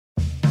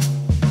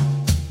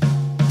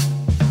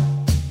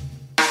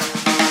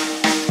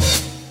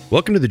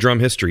Welcome to the Drum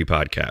History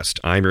Podcast.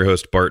 I'm your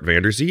host, Bart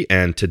Vanderzee,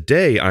 and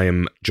today I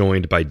am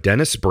joined by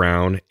Dennis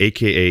Brown,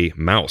 a.k.a.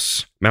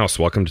 Mouse. Mouse,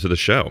 welcome to the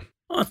show.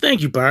 Oh,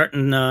 thank you, Bart,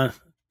 and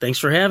thanks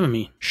for having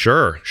me.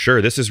 Sure.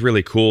 This is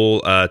really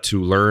cool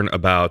to learn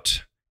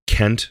about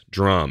Kent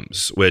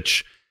Drums,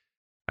 which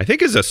I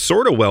think is a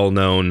sort of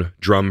well-known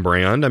drum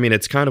brand. I mean,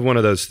 it's kind of one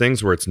of those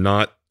things where it's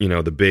not,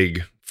 the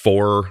big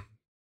 4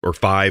 or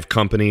 5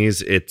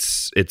 companies.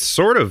 It's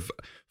sort of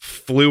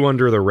flew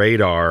under the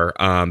radar,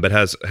 but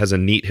has a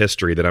neat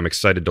history that I'm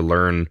excited to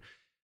learn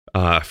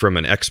from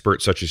an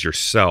expert such as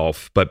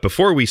yourself. But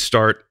before we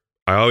start,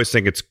 I always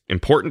think it's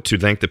important to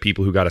thank the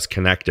people who got us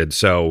connected.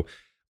 So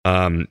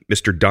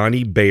Mr.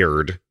 Donnie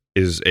Baird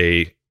is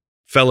a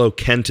fellow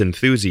Kent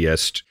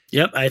enthusiast.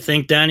 Yep, I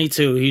thank Donnie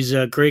too. He's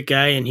a great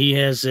guy, and he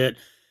has that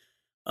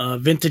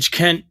Vintage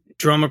Kent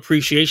Drum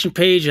Appreciation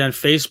page on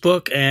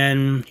Facebook,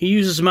 and he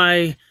uses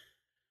my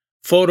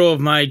photo of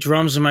my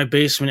drums in my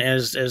basement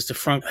as the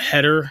front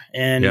header,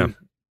 and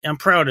I'm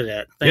proud of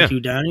that. Thank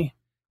you, Donnie.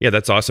 Yeah,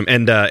 that's awesome.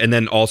 And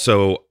then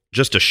also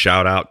just a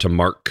shout out to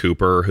Mark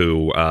Cooper,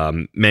 who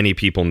many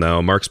people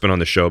know. Mark's been on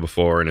the show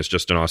before and is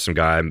just an awesome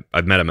guy.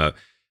 I've met him a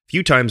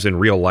few times in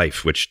real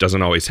life, which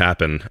doesn't always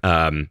happen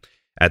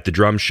at the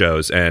drum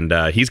shows. And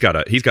he's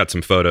got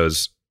some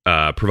photos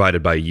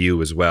provided by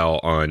you as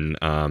well on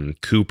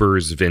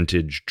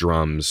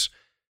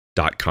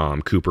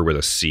coopersvintagedrums.com, Cooper with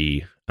a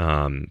C.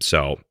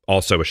 So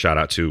also a shout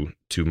out to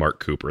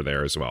Mark Cooper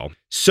there as well.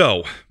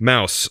 So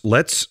Mouse,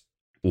 let's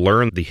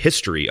learn the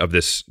history of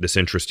this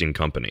interesting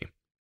company.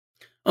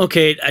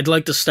 Okay, I'd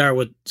like to start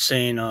with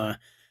saying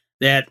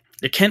that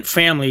the Kent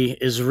family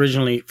is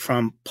originally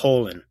from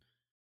Poland.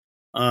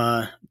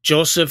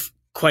 Joseph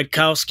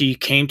Kwiatkowski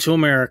came to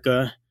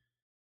America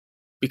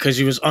because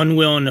he was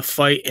unwilling to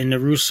fight in the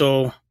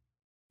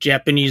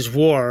Russo-Japanese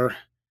War,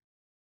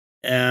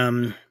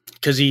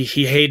 because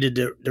he hated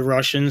the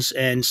Russians,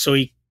 and so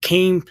he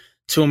came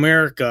to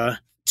America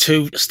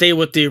to stay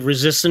with the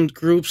resistant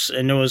groups,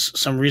 and there was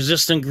some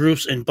resistant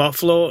groups in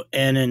Buffalo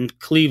and in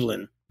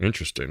Cleveland.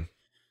 Interesting.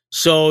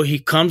 So he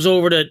comes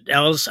over to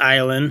Ellis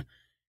Island,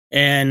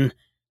 and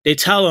they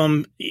tell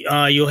him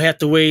you'll have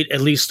to wait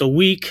at least a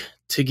week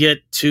to get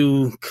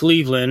to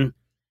Cleveland,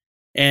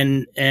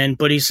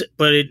 but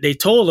they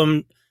told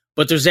him,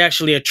 but there's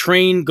actually a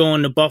train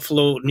going to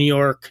Buffalo, New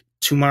York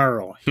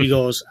tomorrow. He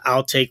goes,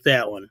 I'll take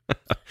that one.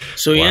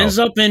 So he ends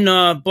up in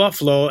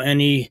Buffalo, and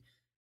he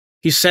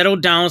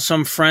settled down with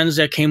some friends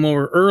that came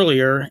over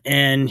earlier,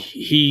 and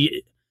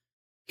he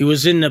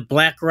was in the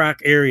Black Rock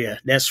area.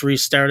 That's where he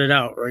started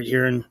out, right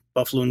here in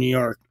Buffalo, New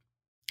York.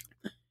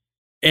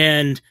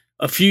 And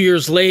a few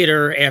years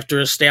later, after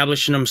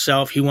establishing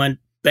himself, he went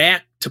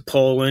back to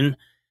Poland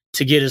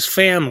to get his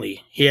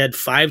family. He had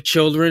 5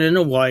 children and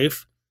a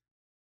wife.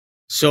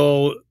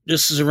 So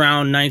this is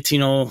around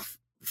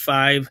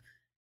 1905.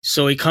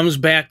 So he comes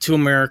back to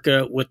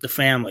America with the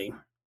family.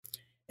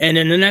 And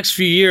in the next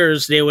few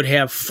years, they would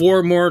have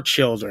 4 more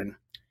children.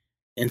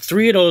 And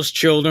 3 of those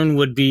children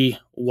would be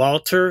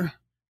Walter,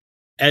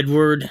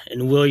 Edward,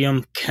 and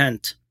William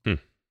Kent.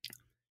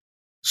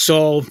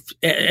 So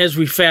as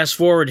we fast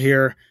forward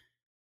here,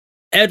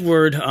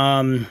 Edward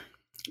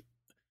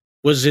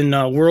was in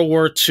World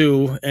War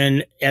II.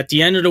 And at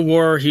the end of the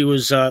war, he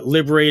was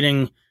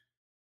liberating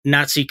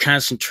Nazi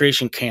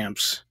concentration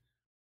camps.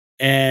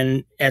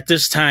 And at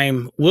this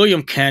time,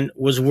 William Kent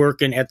was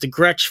working at the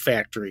Gretsch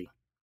factory.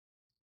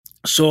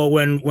 So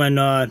when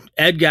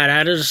Ed got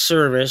out of the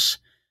service,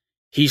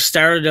 he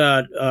started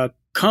a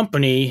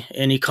company,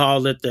 and he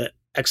called it the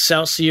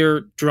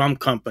Excelsior Drum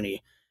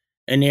Company.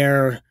 And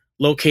they're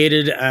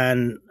located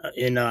in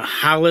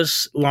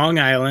Hollis, Long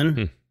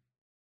Island.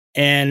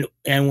 And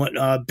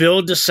when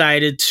Bill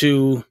decided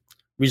to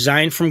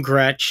resign from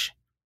Gretsch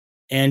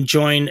and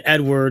join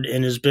Edward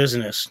in his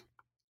business.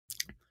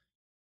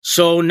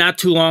 So not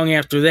too long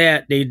after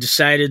that, they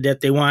decided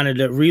that they wanted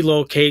to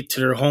relocate to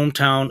their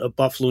hometown of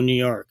Buffalo, New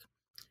York.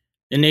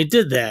 And they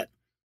did that.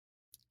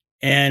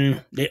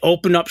 And they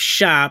opened up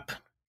shop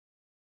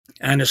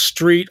on a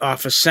street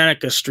off of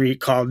Seneca Street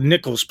called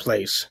Nichols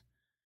Place.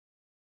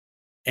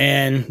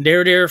 And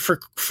they're there for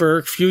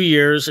a few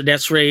years. And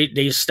that's where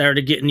they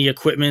started getting the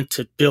equipment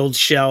to build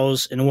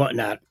shells and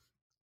whatnot.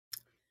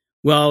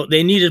 Well,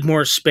 they needed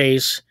more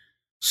space.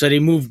 So they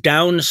moved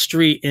down the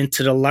street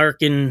into the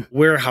Larkin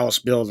Warehouse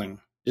building,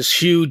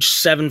 this huge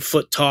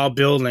 7-foot tall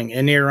building,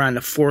 and they were on the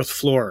 4th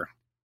floor.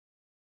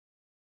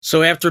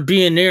 So after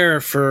being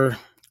there for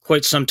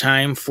quite some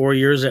time, 4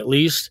 years at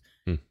least,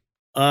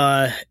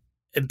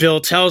 Bill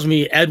tells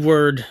me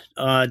Edward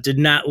did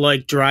not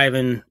like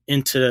driving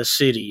into the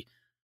city,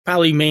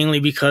 probably mainly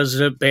because of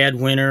the bad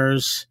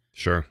winters.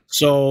 Sure.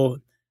 So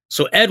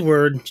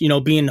Edward,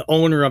 being the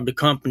owner of the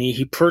company,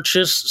 he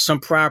purchased some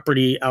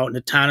property out in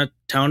the town of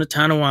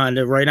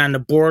Tonawanda, right on the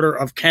border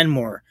of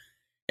Kenmore.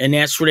 And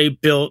that's where they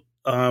built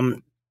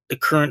the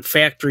current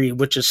factory,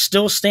 which is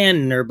still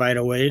standing there, by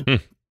the way.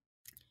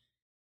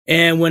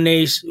 And when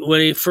they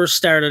first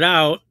started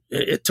out,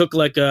 it took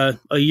like a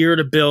year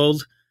to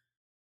build,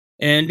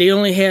 and they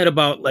only had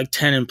about like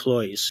 10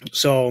 employees.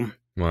 So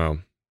Wow.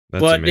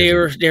 That's but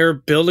amazing. they were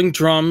building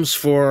drums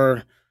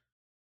for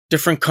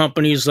different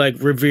companies like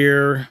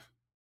Revere,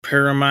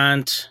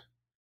 Paramount,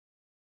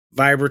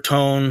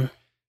 Vibratone,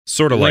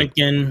 Sort of like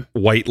Lincoln.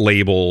 white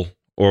label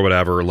or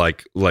whatever,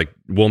 like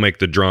we'll make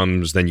the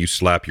drums, then you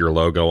slap your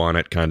logo on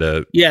it kind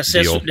of Yes,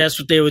 deal. that's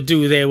what they would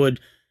do. They would,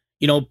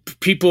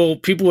 people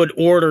would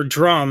order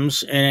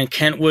drums, and then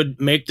Kent would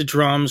make the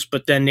drums,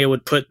 but then they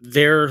would put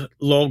their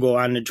logo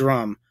on the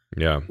drum,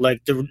 Yeah,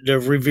 like the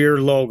Revere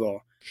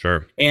logo.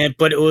 sure.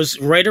 But it was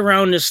right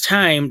around this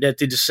time that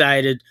they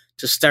decided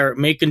to start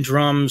making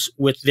drums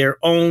with their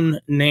own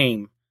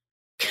name,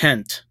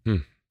 Kent. Hmm.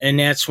 And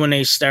that's when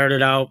they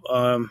started out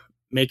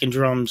making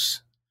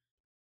drums,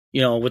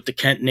 with the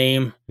Kent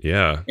name.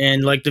 Yeah.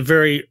 And like the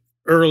very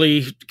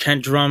early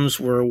Kent drums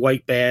were a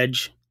white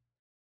badge.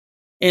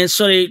 And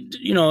so they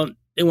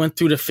went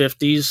through the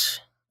 50s,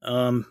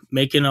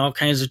 making all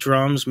kinds of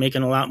drums,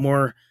 making a lot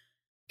more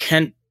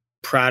Kent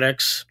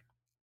products.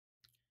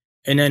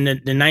 And then the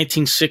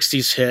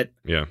 1960s hit.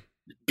 Yeah.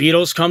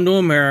 Beatles come to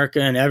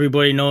America, and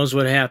everybody knows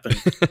what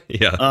happened.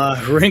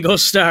 Yeah. Ringo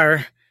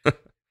Starr.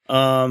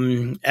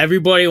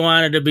 Everybody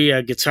wanted to be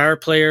a guitar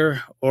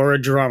player or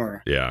a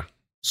drummer. Yeah.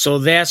 So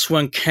that's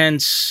when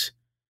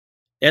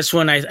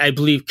I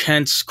believe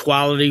Kent's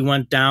quality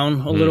went down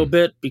a little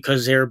bit,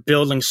 because they're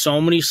building so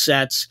many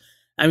sets.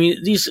 I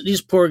mean,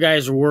 these poor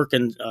guys were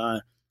working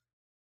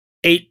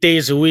 8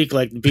 days a week,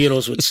 like the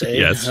Beatles would say.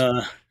 Yes.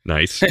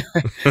 Nice.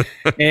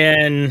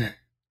 and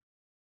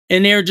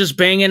they're just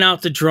banging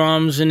out the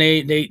drums, and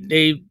they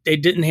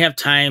didn't have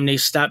time. They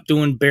stopped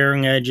doing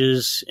bearing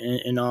edges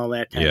and all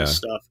that kind of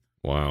stuff.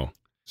 Wow.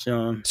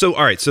 So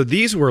all right. So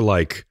these were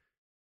like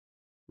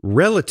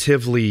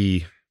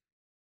relatively,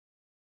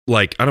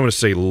 like, I don't want to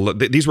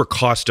say these were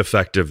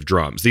cost-effective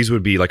drums. These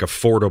would be like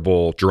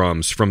affordable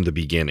drums from the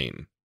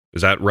beginning.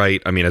 Is that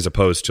right? I mean, as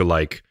opposed to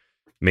like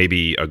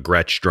maybe a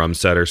Gretsch drum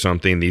set or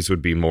something, these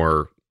would be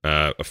more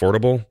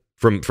affordable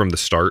from the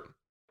start.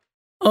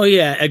 Oh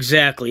yeah,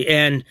 exactly.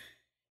 And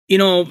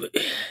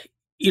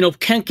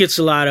Kent gets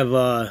a lot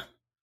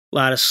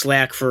of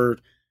slack for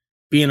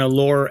being a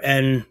lower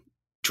end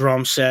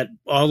drum set,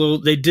 although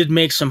they did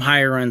make some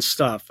higher end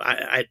stuff.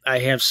 I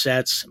have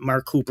sets.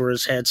 Mark Cooper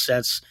has had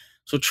sets.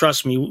 So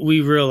trust me, we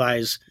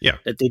realize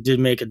that they did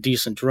make a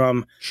decent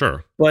drum.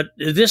 Sure. But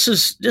this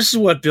is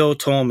what Bill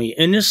told me.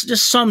 And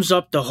this sums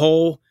up the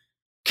whole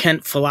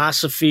Kent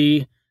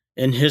philosophy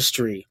and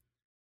history.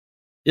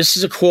 This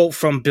is a quote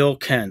from Bill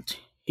Kent.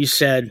 He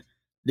said,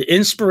 "The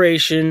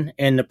inspiration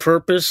and the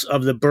purpose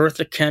of the birth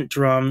of Kent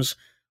drums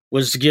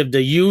was to give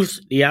the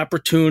youth the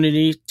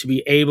opportunity to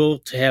be able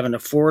to have an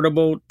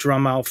affordable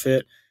drum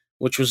outfit,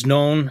 which was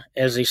known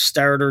as a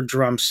starter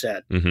drum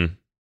set." Mm-hmm.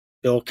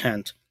 Bill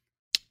Kent.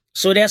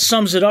 So that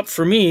sums it up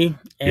for me.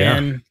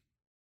 And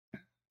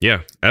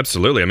yeah,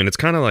 absolutely. I mean, it's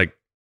kind of like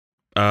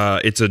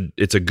it's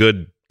a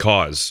good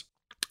cause.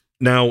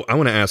 Now, I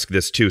want to ask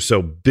this too.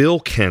 So Bill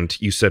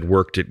Kent, you said,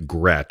 worked at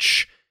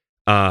Gretsch.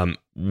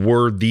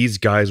 Were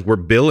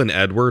Bill and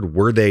Edward,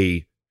 were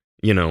they,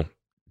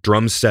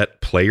 drum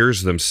set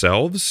players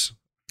themselves?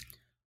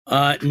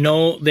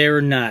 No, they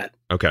were not.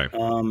 Okay.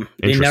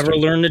 They never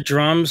learned the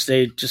drums.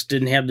 They just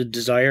didn't have the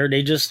desire.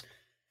 They just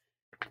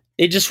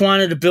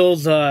wanted to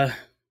build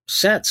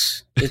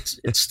sets. It's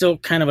still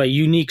kind of a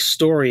unique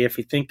story if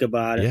you think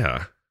about it.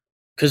 Yeah.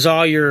 Because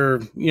all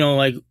your,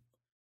 like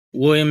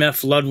William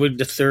F.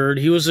 Ludwig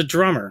III, he was a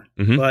drummer.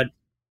 Mm-hmm. But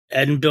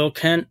Ed and Bill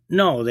Kent,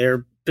 no,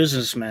 they're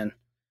businessmen.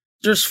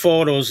 There's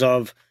photos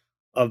of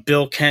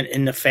Bill Kent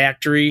in the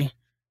factory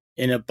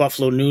in a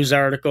Buffalo News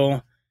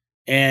article.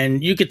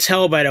 And you could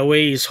tell by the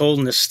way he's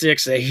holding the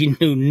sticks that he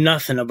knew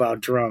nothing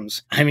about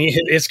drums. I mean,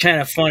 it's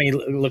kind of funny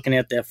looking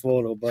at that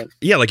photo, but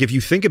yeah, like if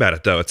you think about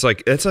it though, it's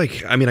like,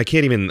 I mean,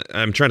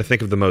 I'm trying to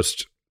think of the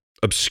most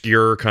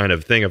obscure kind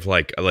of thing of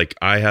like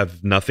I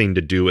have nothing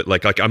to do with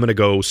like I'm going to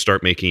go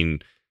start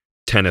making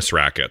tennis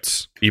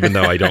rackets, even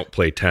though I don't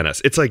play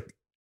tennis. It's like,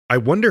 I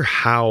wonder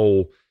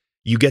how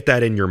you get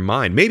that in your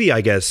mind. Maybe,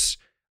 I guess,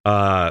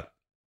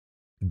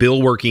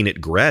 Bill working at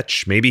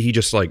Gretsch, maybe he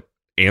just like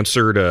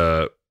answered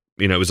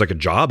it was like a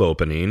job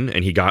opening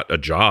and he got a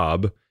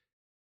job.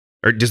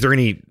 Or is there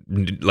any,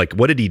 like,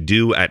 what did he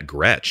do at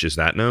Gretsch? Is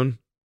that known?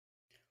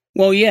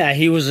 Well, yeah,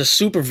 he was a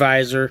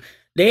supervisor.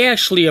 They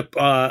actually,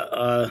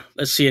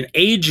 an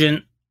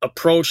agent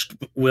approached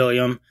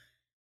William,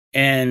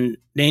 and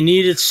they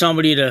needed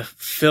somebody to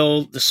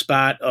fill the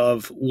spot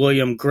of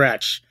William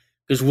Gretsch,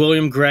 because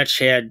William Gretsch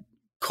had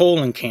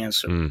colon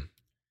cancer. Mm.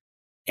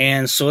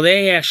 And so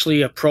they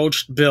actually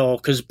approached Bill,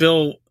 because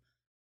Bill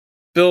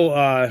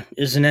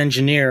is an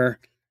engineer,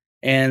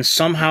 and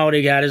somehow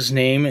they got his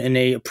name and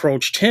they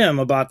approached him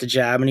about the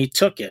job, and he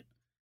took it.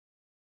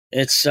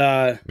 It's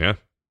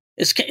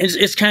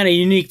it's kind of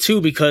unique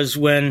too, because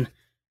when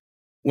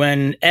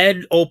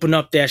Ed opened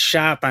up that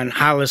shop on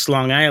Hollis,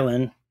 Long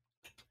Island,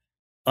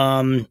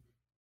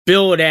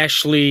 Bill would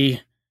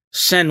actually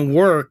send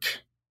work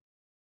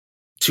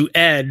to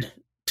Ed's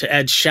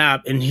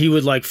shop, and he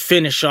would like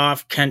finish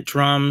off Kent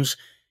drums.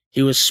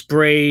 He would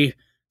spray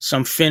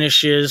some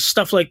finishes,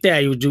 stuff like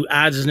that. He would do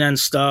odds and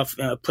ends stuff,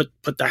 put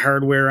the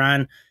hardware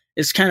on.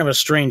 It's kind of a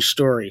strange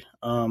story.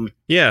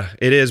 Yeah,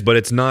 it is, but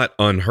it's not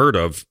unheard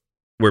of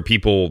where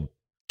people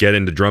get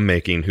into drum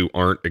making who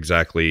aren't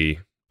exactly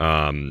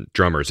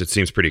drummers. It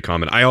seems pretty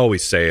common. I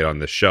always say it on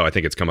this show. I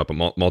think it's come up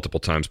multiple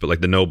times, but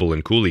like the Noble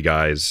and Cooley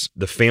guys,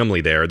 the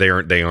family there, they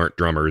aren't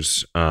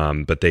drummers,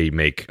 but they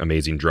make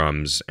amazing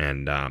drums,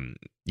 and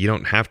you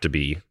don't have to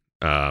be.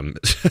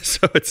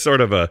 So it's sort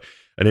of an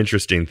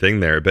interesting thing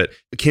there. But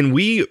can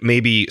we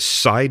maybe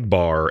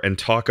sidebar and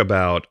talk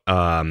about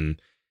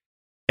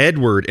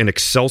Edward and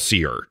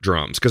Excelsior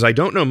drums? Because I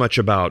don't know much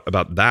about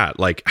that.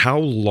 Like, how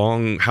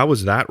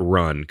was that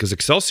run? Because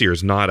Excelsior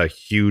is not a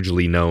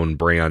hugely known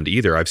brand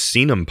either. I've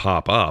seen them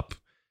pop up,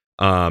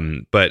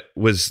 but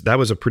that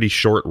was a pretty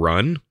short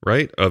run,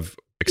 right, of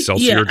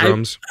Excelsior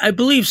drums? I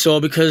believe so,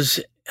 because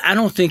I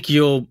don't think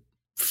you'll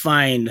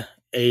find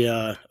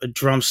a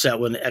drum set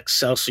with an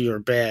Excelsior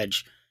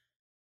badge.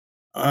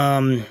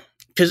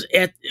 Because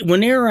when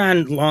they were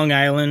on Long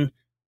Island,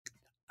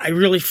 I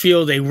really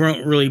feel they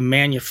weren't really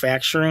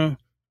manufacturing.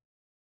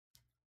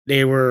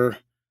 They were,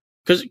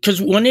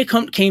 because when they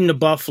came to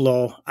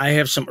Buffalo, I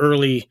have some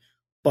early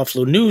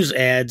Buffalo News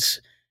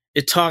ads.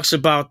 It talks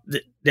about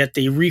that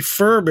they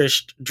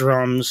refurbished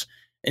drums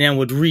and then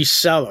would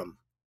resell them.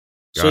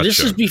 Gotcha. So this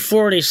is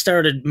before they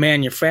started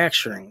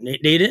manufacturing.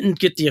 They didn't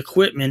get the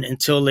equipment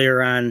until they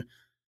were on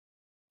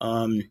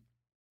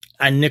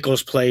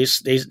Nichols Place.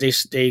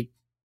 They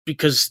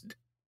because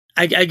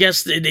I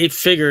guess they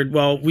figured,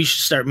 well, we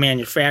should start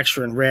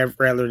manufacturing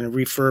rather than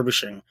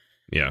refurbishing.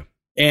 Yeah.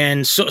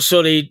 And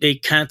so they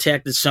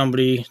contacted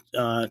somebody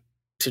to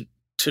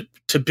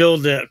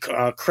build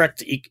the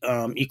correct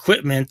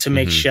equipment to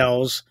make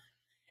shells,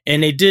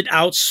 and they did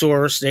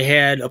outsource. They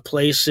had a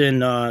place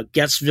in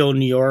Gettsville,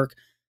 New York,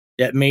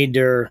 that made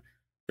their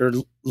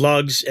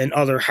lugs and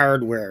other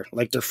hardware,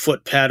 like their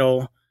foot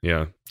pedal,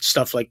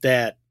 stuff like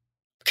that.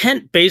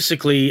 Kent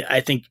basically,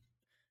 I think,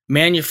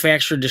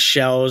 manufactured the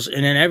shells,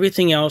 and then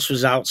everything else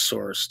was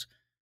outsourced.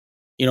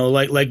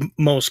 Like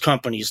most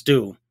companies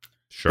do.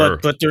 Sure.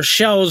 But their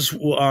shells,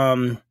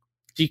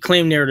 he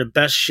claimed they're the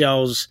best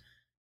shells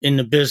in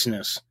the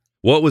business.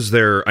 What was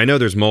their? I know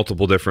there's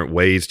multiple different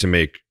ways to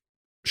make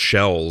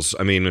shells.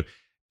 I mean,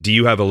 do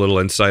you have a little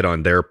insight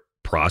on their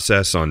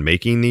process on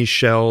making these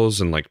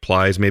shells and like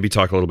plies? Maybe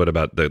talk a little bit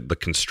about the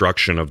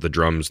construction of the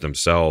drums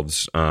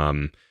themselves.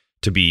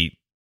 To be,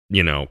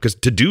 because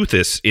to do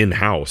this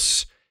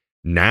in-house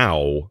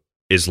now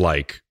is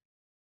like,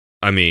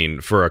 I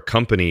mean, for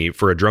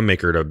a drum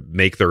maker to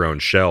make their own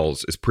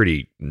shells is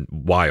pretty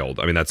wild.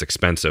 I mean, that's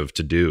expensive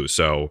to do.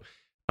 So,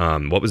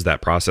 what was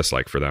that process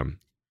like for them?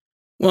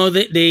 Well,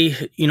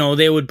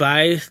 they would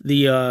buy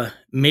the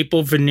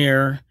maple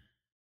veneer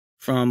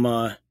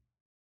from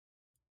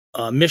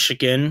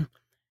Michigan,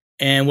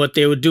 and what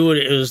they would do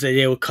is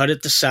they would cut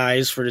it to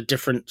size for the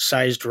different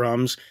size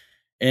drums,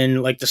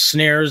 and like the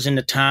snares and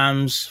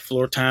the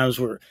floor toms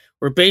were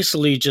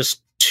basically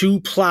just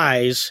two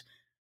plies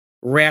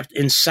wrapped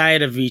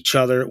inside of each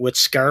other with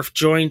scarf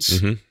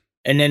joints,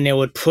 and then they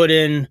would put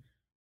in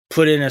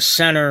a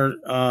center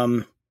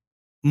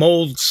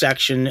mold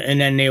section, and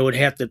then they would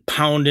have to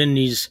pound in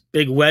these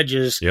big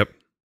wedges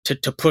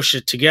to push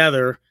it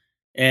together.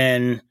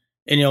 And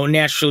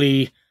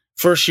naturally,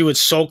 first you would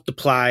soak the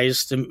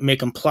plies to make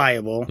them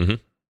pliable,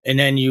 and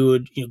then you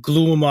would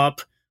glue them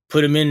up,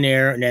 put them in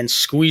there, and then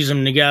squeeze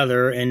them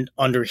together and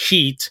under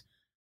heat.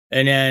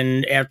 And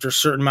then after a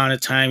certain amount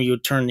of time, you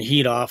would turn the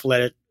heat off,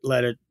 let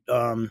it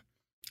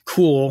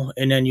cool,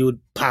 and then you would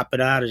pop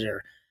it out of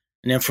there.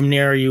 And then from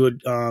there, you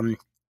would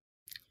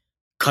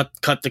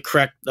cut the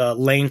correct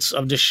lengths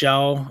of the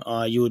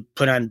shell. You would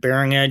put on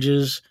bearing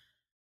edges,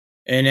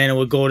 and then it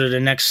would go to the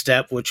next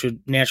step, which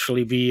would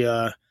naturally be,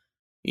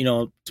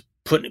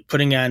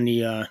 putting on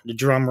the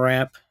drum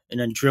wrap, and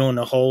then drilling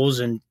the holes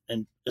and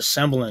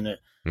assembling it.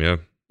 Yeah,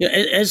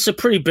 it's a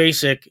pretty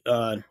basic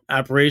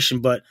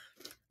operation, but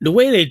the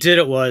way they did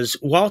it was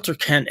Walter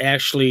Kent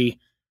actually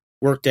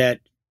worked at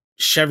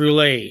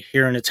Chevrolet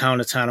here in the town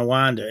of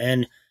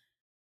Tonawanda.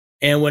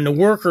 And when the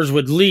workers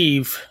would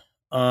leave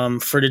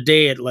for the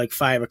day at like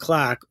 5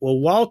 o'clock, well,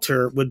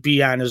 Walter would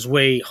be on his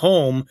way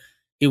home.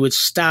 He would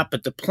stop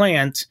at the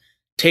plant,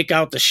 take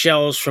out the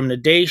shells from the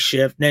day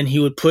shift, then he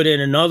would put in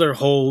another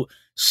whole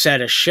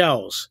set of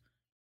shells.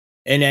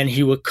 And then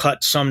he would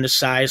cut some to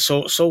size.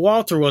 So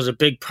Walter was a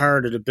big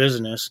part of the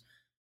business.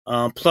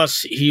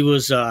 Plus, he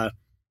was a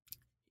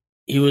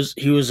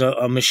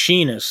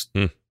machinist,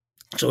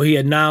 so he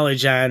had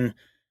knowledge on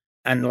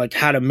like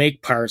how to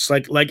make parts.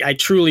 Like I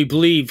truly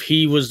believe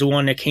he was the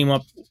one that came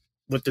up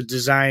with the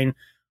design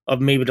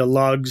of maybe the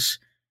lugs,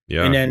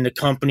 and then the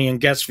company in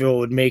Gettsville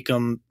would make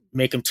them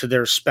to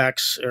their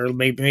specs, or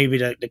maybe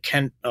the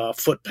Kent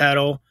foot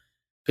pedal,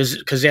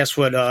 because that's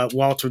what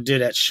Walter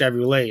did at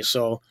Chevrolet.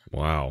 So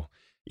wow.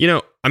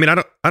 I mean, I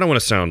don't want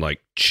to sound like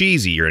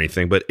cheesy or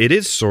anything, but it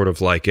is sort of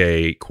like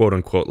a quote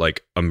unquote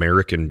like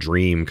American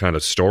dream kind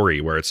of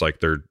story where it's like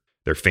their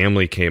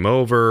family came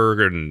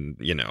over and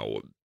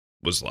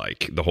was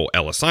like the whole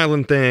Ellis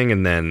Island thing,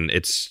 and then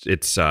it's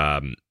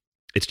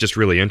just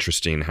really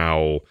interesting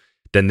how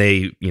then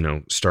they,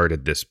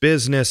 started this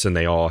business, and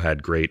they all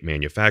had great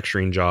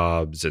manufacturing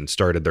jobs and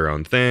started their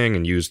own thing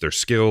and used their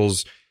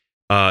skills.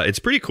 It's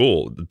pretty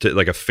cool to,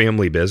 like, a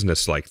family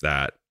business like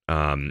that.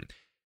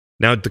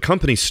 Now the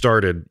company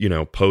started,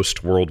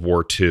 post World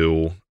War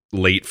II,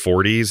 late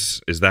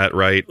 40s. Is that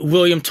right?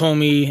 William told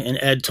me and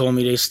Ed told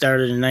me they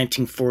started in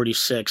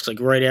 1946, like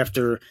right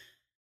after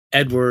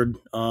Edward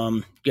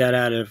got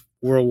out of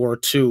World War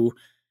II.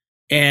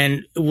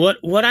 And what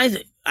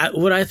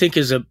I think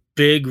is a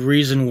big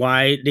reason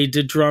why they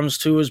did drums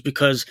too is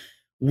because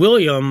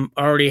William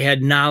already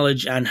had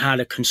knowledge on how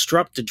to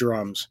construct the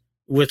drums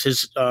with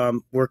his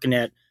working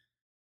at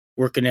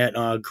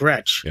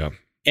Gretsch. Yeah.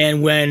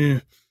 And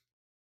when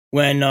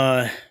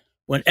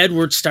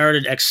Edward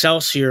started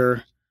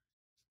Excelsior,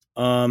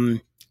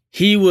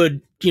 he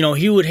would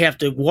have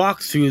to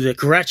walk through the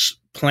Gretsch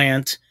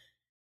plant,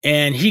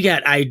 and he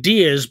got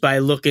ideas by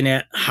looking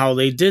at how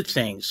they did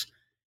things.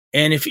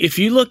 And if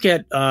you look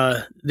at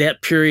that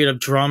period of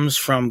drums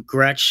from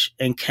Gretsch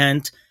and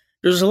Kent,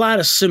 there's a lot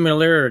of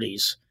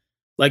similarities.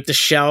 Like the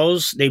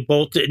shells, they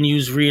both didn't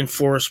use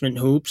reinforcement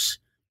hoops.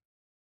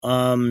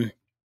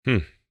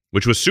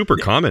 Which was super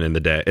common in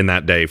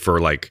that day for,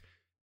 like,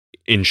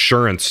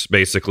 insurance,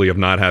 basically, of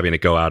not having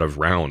it go out of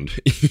round.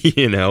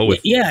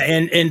 Yeah,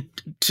 and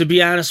to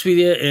be honest with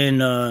you,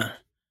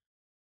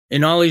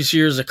 in all these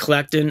years of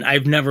collecting,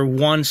 I've never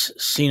once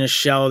seen a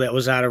shell that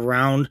was out of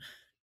round.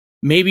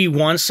 Maybe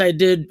once I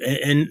did,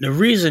 and the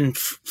reason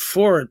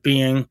for it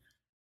being,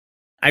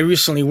 I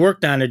recently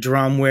worked on a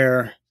drum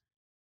where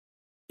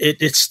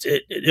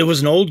it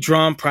was an old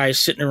drum, probably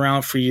sitting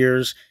around for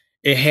years.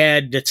 It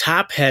had the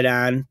top head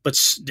on, but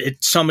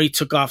somebody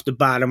took off the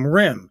bottom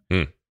rim.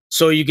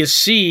 So you could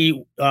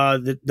see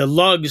the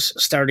lugs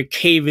started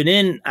caving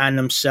in on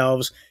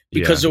themselves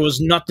because there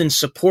was nothing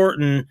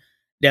supporting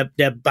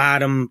that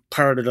bottom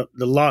part of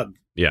the lug.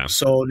 Yeah.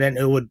 So then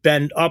it would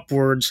bend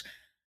upwards,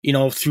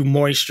 through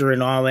moisture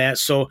and all that.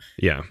 So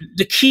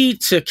the key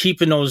to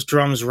keeping those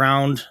drums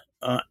round,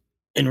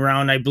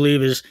 I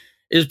believe,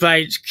 is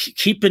by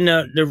keeping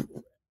the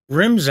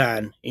rims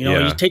on.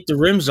 You take the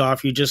rims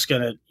off, you're just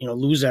gonna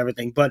lose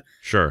everything. But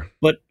sure.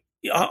 But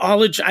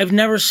I've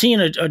never seen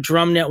a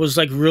drum that was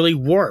like really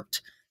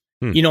warped.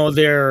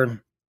 Their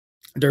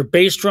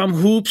bass drum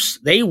hoops,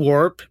 they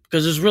warp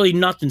because there's really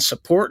nothing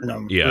supporting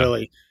them. Yeah.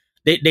 Really,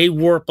 they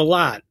warp a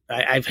lot.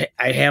 I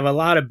have a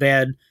lot of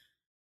bad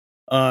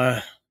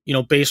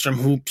bass drum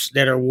hoops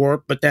that are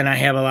warped, but then I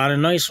have a lot of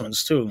nice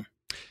ones too.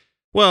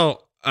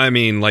 Well, I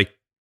mean, like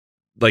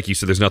you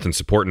said, there's nothing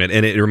supporting it.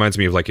 And it reminds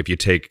me of, like, if you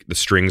take the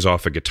strings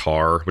off a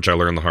guitar, which I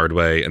learned the hard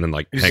way, and then,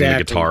 like, hang the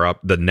guitar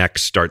up, the neck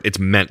it's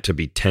meant to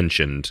be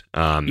tensioned.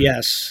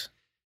 Yes.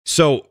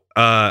 So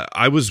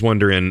I was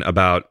wondering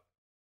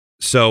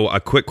so a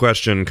quick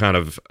question, kind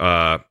of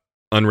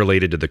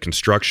unrelated to the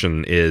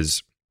construction,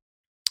 is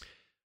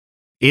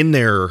in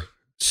their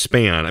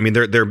span. I mean,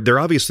 they're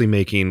obviously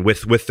making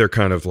with their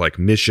kind of, like,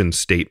 mission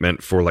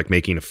statement for, like,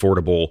 making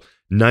affordable,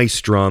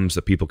 nice drums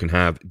that people can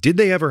have. Did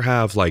they ever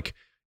have, like,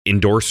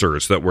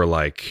 endorsers that were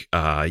like,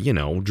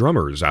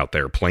 drummers out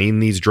there playing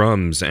these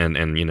drums and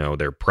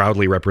they're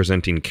proudly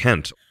representing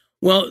Kent?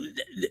 Well,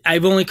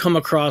 I've only come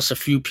across a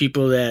few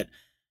people that,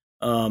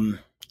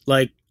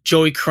 like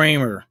Joey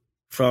Kramer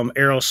from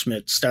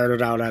Aerosmith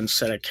started out on a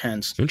set of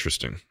Kents.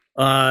 Interesting.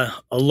 A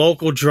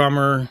local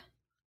drummer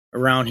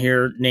around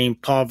here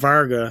named Paul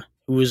Varga,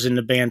 who was in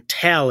the band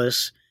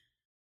Talus,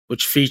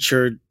 which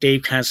featured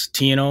Dave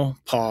Constantino,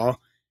 Paul,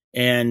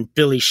 and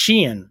Billy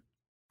Sheehan,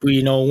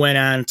 who, went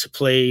on to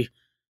play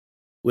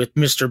with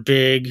Mr.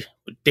 Big,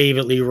 with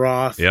David Lee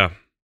Roth. Yeah.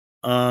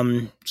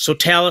 So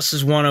Talus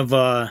is one of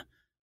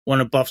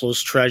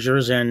Buffalo's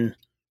treasures, and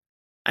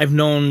I've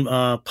known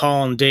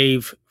Paul and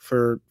Dave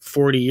for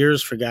 40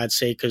 years, for God's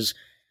sake, because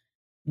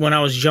when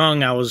I was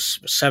young, I was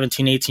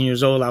 17, 18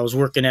 years old, I was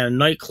working at a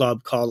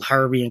nightclub called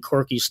Harvey and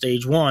Corky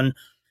Stage 1,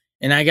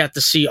 and I got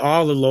to see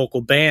all the local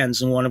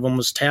bands, and one of them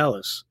was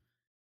Talus.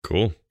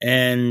 Cool.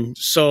 And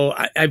so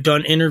I've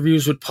done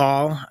interviews with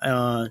Paul.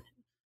 I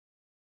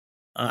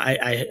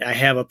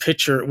have a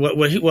picture.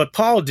 What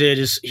Paul did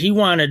is he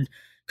wanted,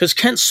 because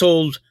Kent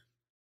sold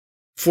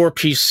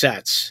 4-piece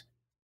sets,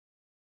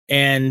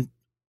 and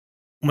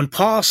when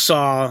Paul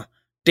saw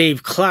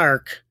Dave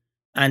Clark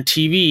on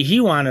TV,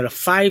 he wanted a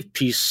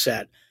 5-piece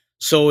set.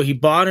 So he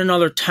bought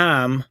another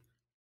tom,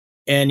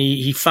 and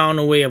he found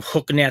a way of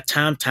hooking that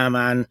tom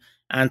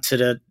onto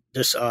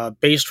this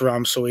bass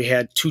drum, so he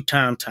had 2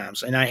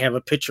 tom-toms, and I have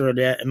a picture of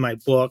that in my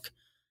book.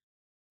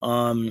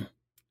 What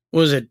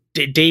was it?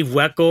 Dave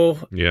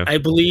Weckel, yeah, I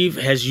believe,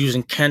 he's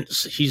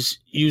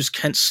used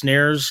Kent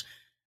snares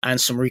on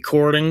some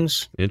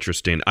recordings.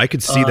 Interesting. I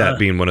could see that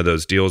being one of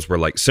those deals where,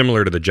 like,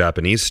 similar to the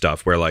Japanese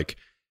stuff, where, like,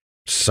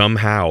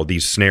 somehow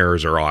these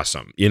snares are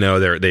awesome. They're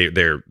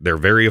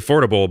very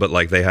affordable, but,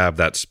 like, they have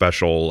that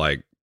special,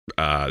 like,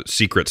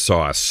 secret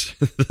sauce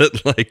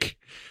that, like.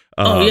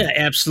 Oh yeah,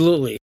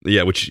 absolutely.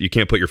 Yeah, which you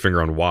can't put your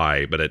finger on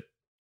why, but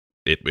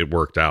it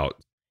worked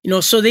out.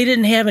 So they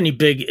didn't have any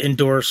big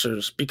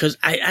endorsers because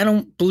I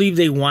don't believe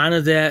they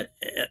wanted that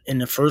in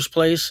the first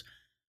place.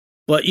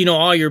 But,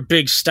 all your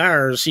big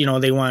stars,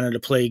 they wanted to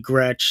play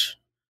Gretsch,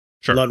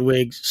 Sure.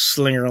 Ludwig,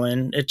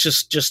 Slingerland. It's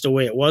just the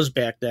way it was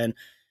back then.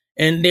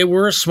 And they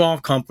were a small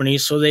company,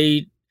 so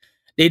they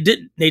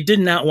did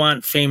not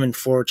want fame and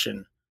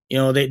fortune.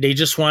 They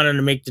just wanted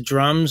to make the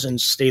drums and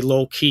stay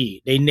low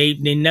key.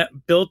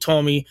 Bill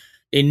told me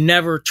they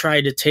never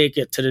tried to take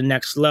it to the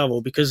next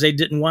level because they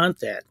didn't want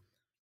that.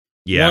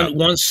 Yeah.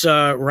 Once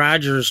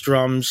Rogers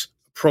Drums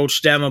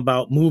approached them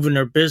about moving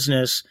their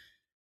business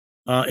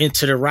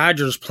into the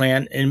Rogers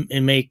plant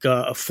and make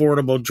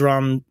affordable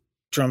drum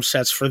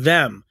sets for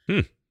them.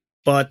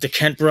 But the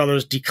Kent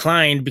brothers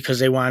declined because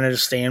they wanted to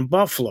stay in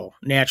Buffalo.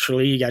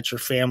 Naturally, you got your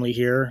family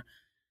here.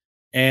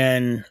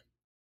 And,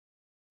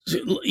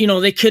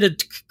 they could have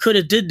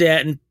did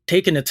that and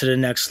taken it to the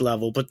next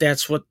level. But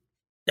that's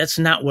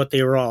not what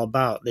they were all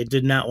about. They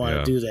did not want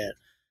to do that.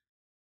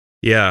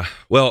 Yeah.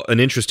 Well,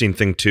 an interesting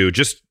thing too,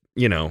 just,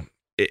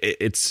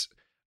 it's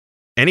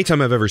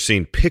anytime I've ever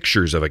seen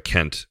pictures of a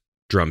Kent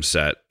drum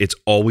set, it's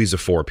always a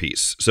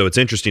 4-piece. So it's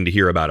interesting to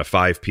hear about a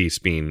 5-piece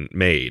being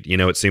made.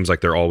 It seems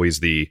like they're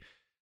always the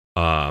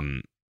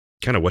kind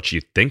of what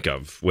you think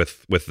of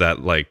with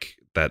that, like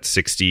that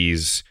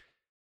 60s,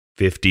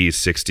 50s,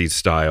 60s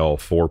style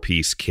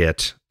 4-piece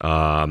kit,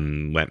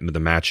 the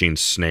matching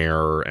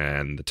snare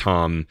and the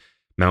tom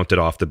mounted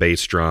off the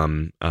bass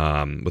drum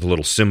with a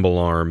little cymbal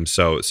arm.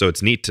 So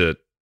it's neat to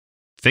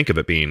think of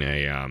it being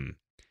a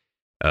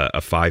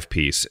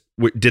 5-piece.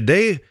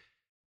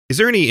 Is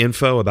there any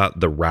info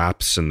about the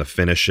wraps and the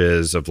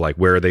finishes of like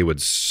where they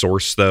would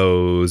source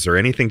those or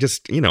anything?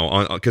 Just,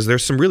 because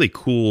there's some really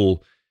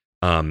cool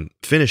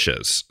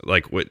finishes.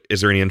 Like, is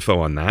there any info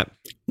on that?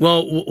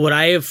 Well, what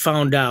I have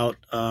found out,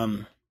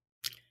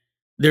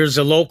 there's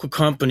a local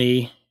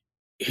company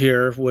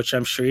here, which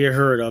I'm sure you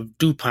heard of,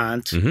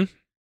 DuPont. Mm-hmm.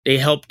 They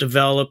helped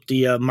develop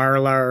the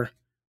Marlar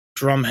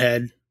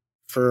drumhead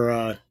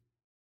for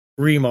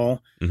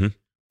Remo. Mm-hmm.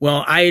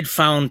 Well, I had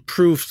found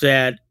proof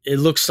that it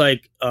looks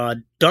like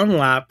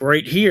Dunlop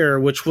right here,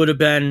 which would have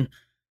been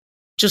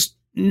just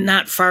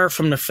not far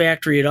from the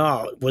factory at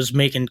all, was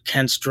making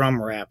Kent's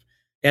drum wrap.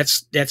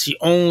 That's the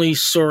only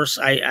source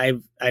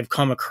I've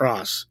come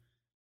across.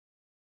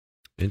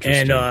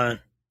 Interesting.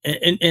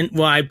 And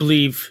well, I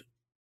believe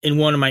in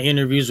one of my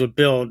interviews with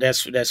Bill,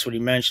 that's what he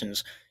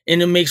mentions.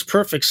 And it makes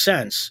perfect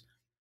sense.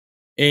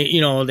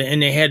 And,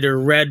 and they had their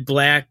red,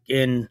 black,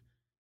 and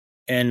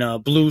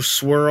blue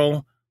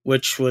swirl,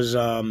 which was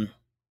or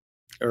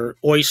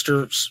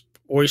oyster,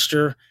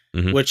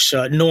 mm-hmm. which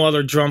no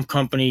other drum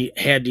company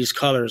had these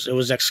colors. It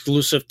was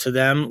exclusive to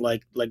them,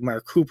 like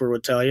Mark Cooper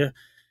would tell you.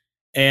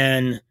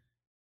 And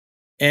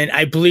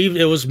I believe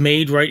it was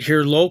made right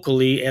here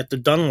locally at the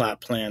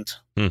Dunlop plant.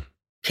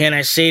 Can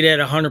I say that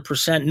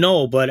 100%?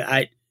 No, but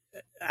I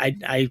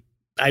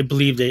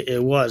believe that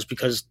it was,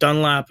 because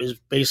Dunlop is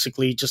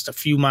basically just a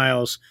few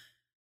miles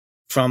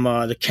from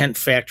the Kent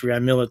factory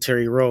on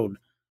Military Road.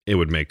 It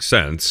would make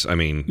sense. I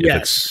mean, yes,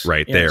 if it's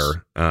right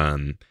there.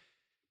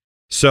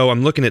 So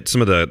I'm looking at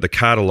some of the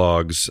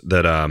catalogs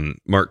that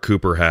Mark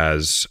Cooper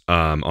has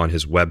on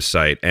his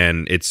website,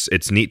 and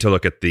it's neat to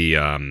look at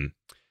the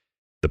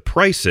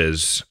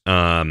prices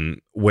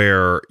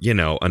where,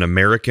 an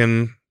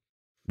American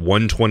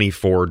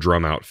 124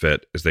 drum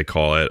outfit, as they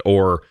call it,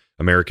 or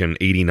American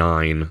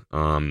 89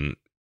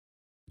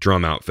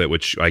 drum outfit,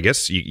 which I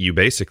guess you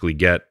basically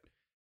get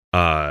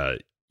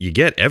everything.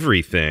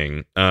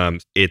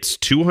 It's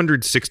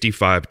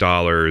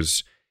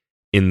 $265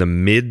 in the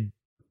mid,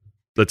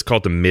 let's call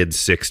it the mid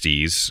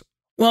 60s.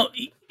 Well,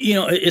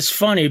 it's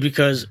funny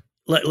because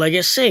like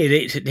I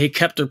say, they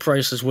kept their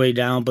prices way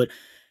down, but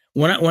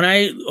when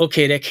I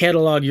that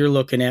catalog you're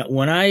looking at,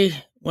 when I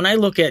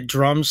look at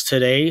drums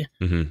today,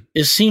 mm-hmm.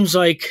 it seems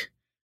like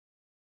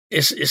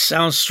it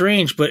sounds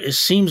strange, but it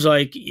seems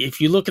like if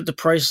you look at the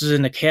prices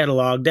in the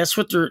catalog, that's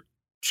what they're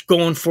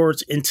going for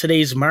in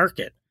today's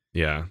market.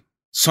 Yeah.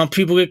 Some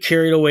people get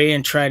carried away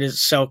and try to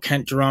sell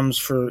Kent drums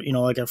for,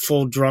 like a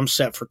full drum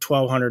set for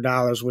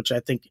 $1,200,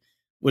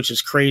 which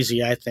is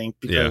crazy, I think,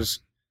 because,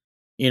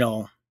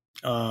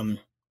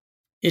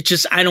 it's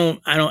just,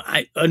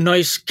 a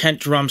nice Kent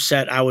drum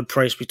set, I would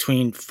price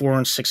between $400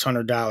 and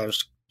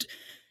 $600,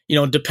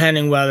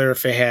 depending whether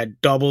if it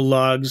had double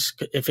lugs.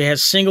 If it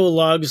has single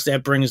lugs,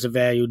 that brings the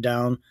value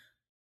down.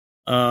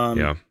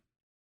 Yeah.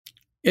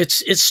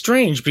 It's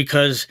strange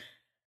because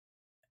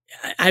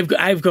I've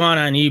gone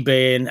on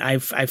eBay and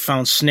I've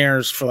found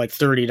snares for like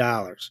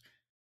 $30,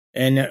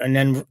 and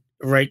then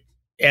right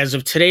as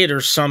of today,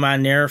 there's some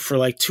on there for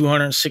like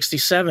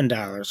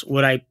 $267.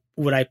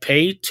 Would I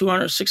pay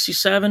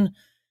 $267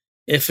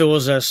 if it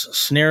was a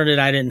snare that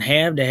I didn't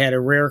have that had a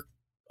rare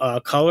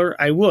color?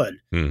 I would,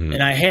 mm-hmm.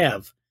 and I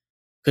have,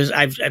 because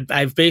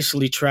I've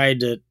basically tried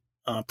to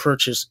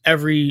purchase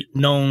every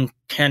known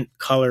Kent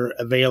color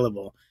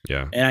available.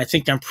 Yeah, and I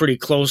think I'm pretty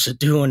close to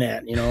doing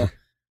that.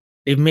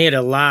 They've made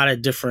a lot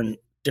of different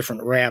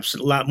wraps,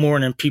 a lot more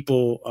than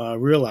people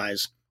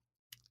realize.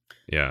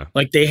 Yeah.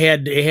 Like they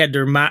had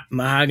their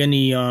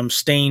mahogany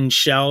stained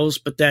shells,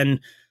 but then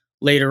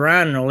later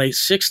on in the late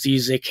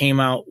 60s, they came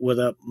out with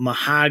a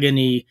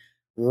mahogany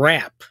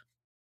wrap,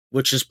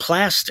 which is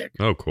plastic.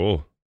 Oh,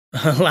 cool.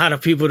 A lot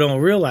of people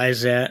don't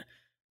realize that.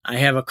 I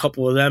have a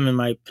couple of them in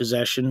my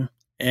possession.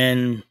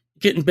 And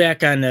getting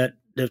back on the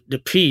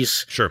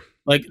piece, Sure.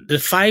 like the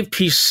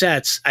 5-piece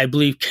sets, I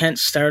believe Kent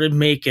started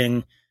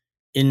making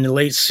in the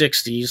late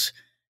 60s.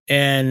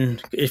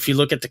 And if you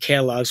look at the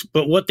catalogs,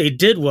 but what they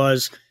did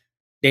was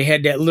they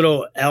had that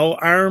little L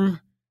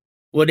arm.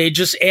 Well, they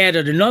just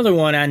added another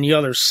one on the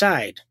other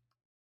side.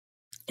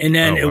 And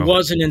then it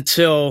wasn't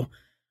until,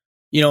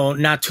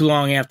 not too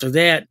long after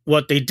that,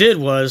 what they did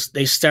was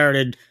they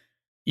started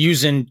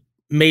using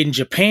made in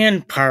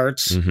Japan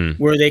parts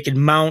where they could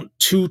mount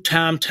 2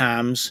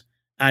 tom-toms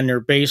on their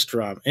bass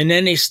drum. And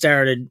then they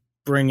started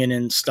bringing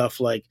in stuff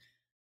like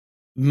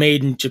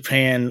made in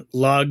Japan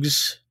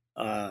lugs,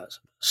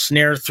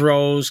 snare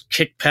throws,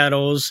 kick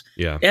pedals.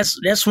 Yeah.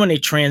 That's when they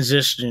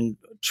transitioned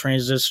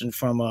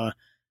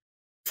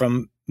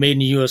from made in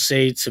the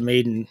USA to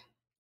made in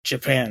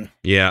Japan.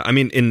 Yeah. I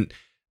mean,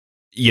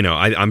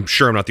 I'm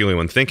sure I'm not the only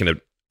one thinking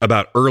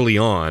about early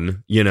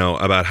on,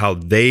 about how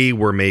they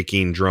were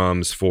making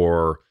drums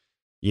for,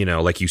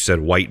 like you said,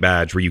 White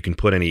Badge, where you can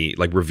put any,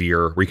 like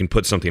Revere, where you can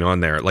put something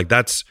on there. Like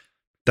that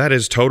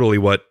is totally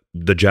what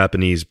the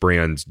Japanese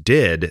brands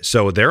did.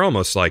 So they're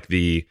almost like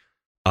the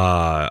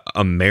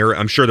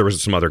I'm sure there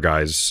was some other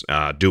guys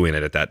doing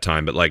it at that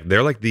time, but like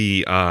they're like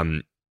the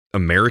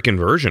American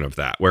version of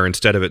that, where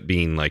instead of it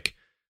being like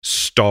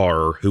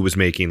Star, who was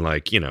making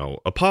like,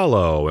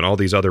 Apollo and all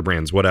these other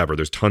brands, whatever,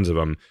 there's tons of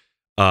them,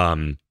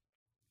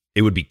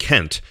 it would be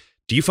Kent.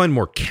 Do you find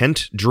more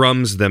Kent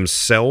drums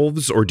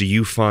themselves, or do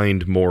you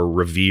find more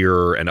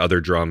Revere and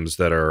other drums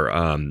that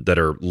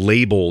are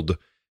labeled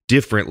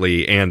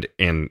differently? And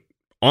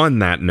on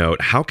that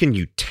note, how can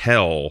you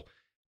tell?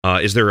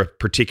 Is there a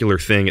particular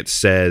thing it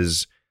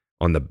says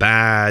on the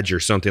badge or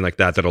something like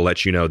that that'll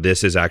let you know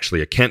this is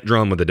actually a Kent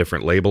drum with a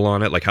different label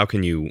on it? Like, how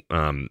can you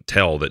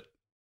tell that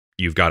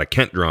you've got a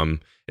Kent drum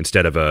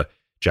instead of a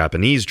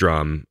Japanese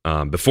drum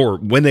before,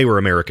 when they were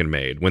American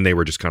made, when they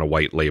were just kind of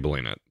white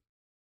labeling it?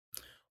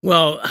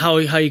 Well, how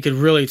you could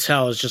really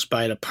tell is just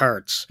by the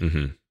parts.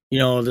 Mm-hmm.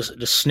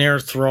 The snare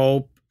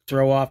throw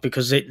off,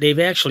 because they've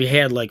actually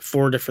had like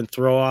 4 different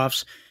throw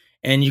offs.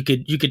 And you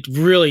could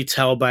really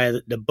tell by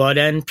the butt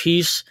end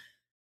piece,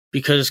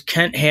 because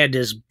Kent had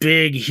this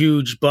big,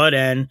 huge butt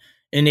end,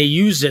 and they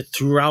used it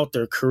throughout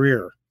their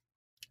career.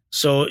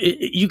 So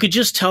you could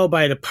just tell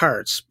by the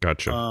parts.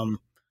 Gotcha.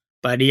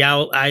 By the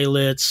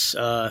eyelets.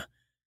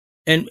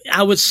 And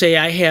I would say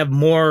I have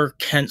more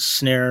Kent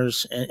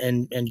snares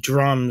and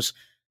drums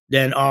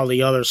than all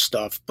the other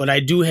stuff. But I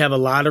do have a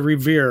lot of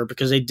Revere,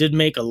 because they did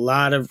make a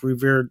lot of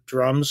Revere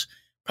drums.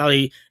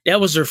 Probably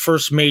that was their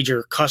first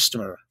major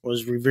customer,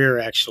 was Revere,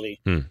 actually.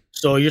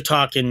 So you're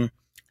talking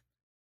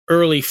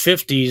early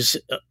 50s.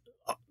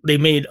 They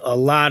made a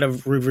lot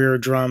of Revere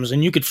drums,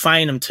 and you could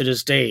find them to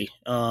this day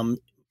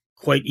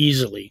quite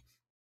easily.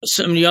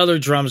 Some of the other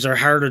drums are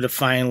harder to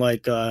find,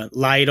 like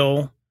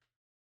Lido.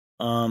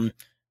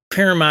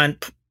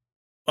 Paramount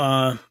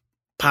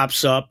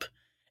pops up,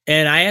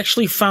 and I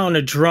actually found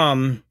a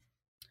drum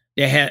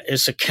that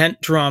it's a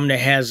Kent drum that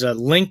has a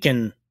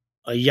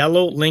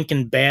yellow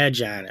Lincoln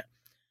badge on it.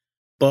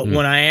 But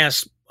when I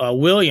asked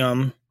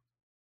William,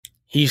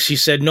 he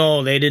said,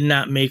 no, they did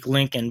not make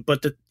Lincoln.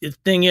 But the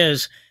thing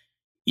is,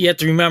 you have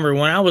to remember,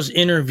 when I was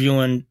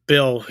interviewing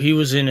Bill, he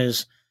was in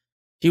his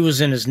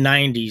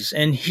 90s,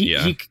 and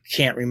he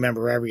can't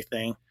remember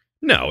everything.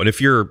 No, and if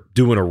you're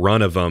doing a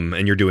run of them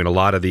and you're doing a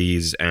lot of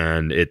these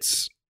and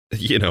it's,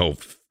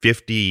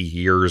 50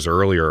 years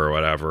earlier or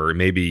whatever,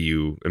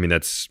 maybe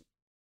that's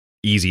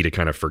easy to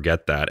kind of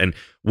forget that. And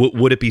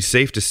would it be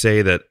safe to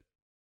say that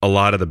a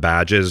lot of the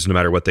badges, no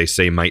matter what they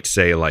say, might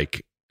say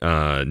like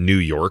New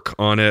York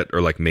on it,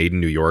 or like made in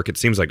New York? It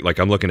seems like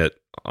I'm looking at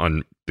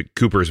on the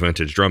Cooper's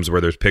vintage drums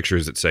where there's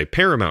pictures that say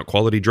Paramount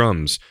quality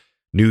drums,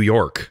 New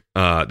York.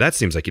 That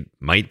seems like it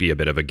might be a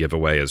bit of a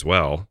giveaway as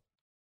well.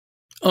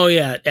 Oh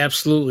yeah,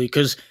 absolutely.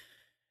 Because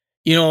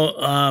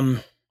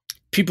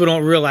people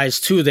don't realize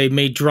too, they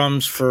made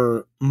drums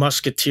for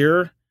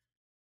Musketeer,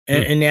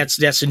 and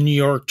that's a New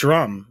York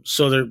drum.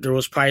 So there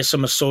was probably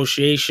some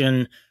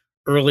association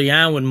early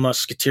on with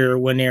Musketeer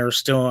when they were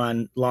still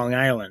on Long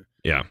Island.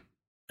 Yeah.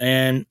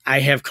 And I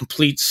have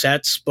complete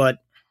sets, but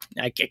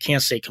I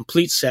can't say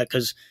complete set,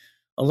 because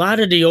a lot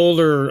of the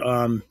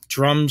older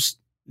drums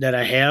that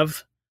I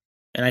have,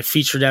 and I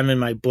feature them in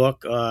my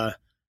book,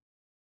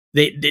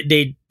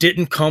 they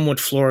didn't come with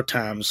floor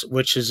toms,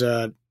 which is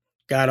a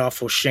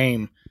god-awful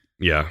shame.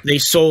 Yeah. They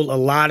sold a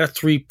lot of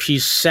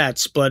 3-piece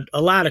sets, but a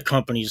lot of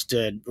companies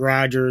did.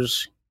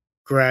 Rogers,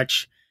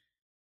 Gretsch.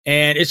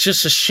 And it's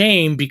just a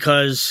shame,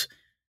 because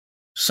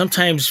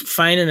sometimes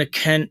finding a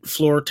Kent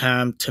floor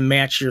tom to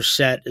match your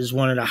set is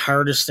one of the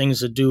hardest things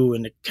to do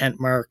in the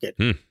Kent market.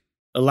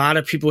 A lot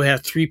of people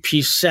have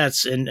 3-piece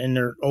sets, and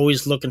they're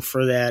always looking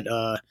for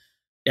that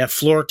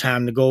floor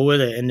tom to go with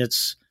it. And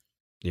it's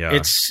Yeah.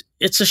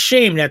 It's a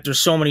shame that there's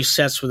so many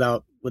sets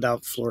without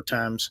floor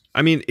toms.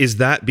 I mean, is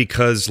that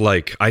because,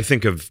 like, I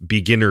think of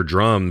beginner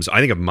drums, I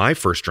think of my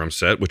first drum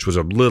set, which was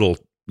a little,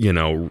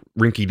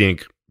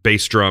 rinky-dink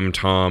bass drum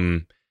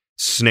tom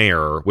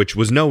snare, which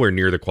was nowhere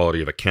near the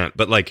quality of a Kent.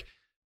 But, like,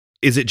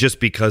 is it just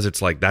because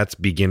it's like that's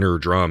beginner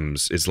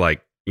drums? Is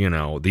like,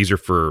 these are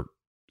for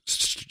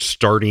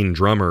starting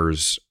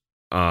drummers,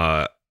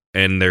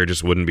 and there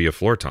just wouldn't be a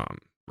floor tom,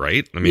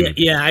 right? I mean,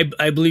 yeah,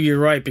 I believe you're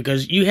right,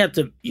 because you have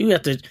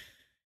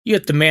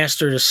to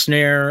master the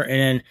snare, and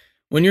then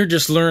when you're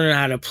just learning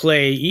how to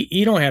play,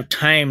 you don't have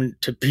time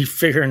to be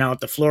figuring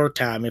out the floor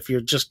tom if you're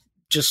just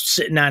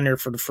sitting on there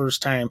for the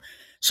first time.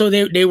 So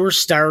they were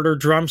starter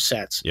drum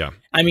sets. Yeah.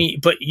 I mean,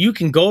 but you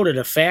can go to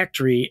the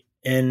factory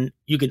and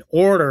you can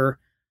order,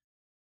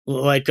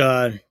 like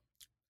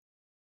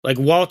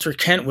Walter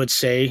Kent would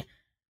say,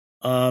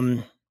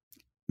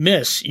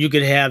 Miss, you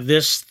could have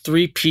this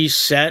 3-piece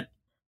set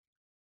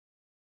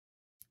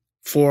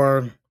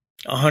for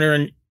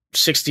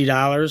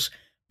 $160,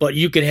 but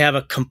you could have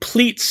a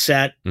complete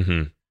set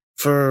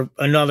for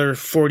another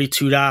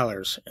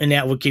 $42, and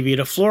that would give you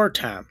the floor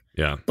tom.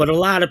 Yeah. But a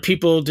lot of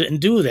people didn't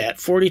do that.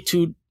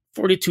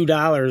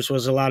 $42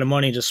 was a lot of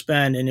money to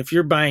spend, and if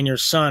you're buying your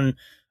son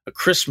a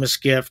Christmas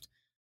gift,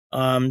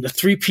 the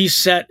 3-piece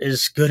set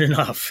is good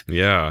enough.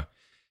 Yeah.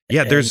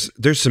 Yeah,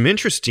 there's some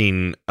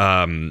interesting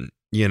setups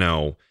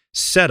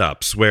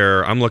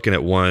where I'm looking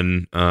at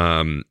one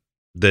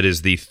that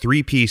is the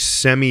 3-piece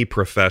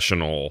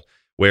semi-professional,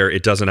 where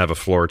it doesn't have a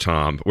floor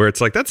tom, where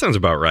it's like, that sounds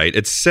about right.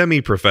 It's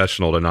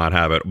semi-professional to not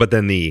have it. But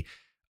then the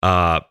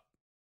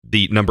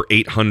number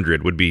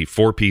 800 would be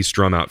 4-piece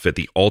drum outfit,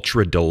 the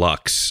Ultra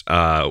Deluxe,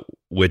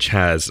 which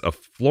has a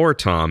floor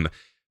tom.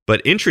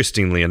 But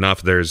interestingly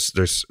enough, there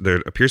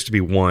appears to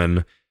be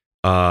one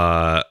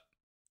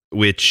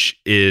which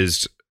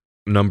is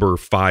number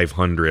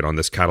 500 on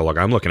this catalog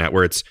I'm looking at,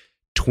 where it's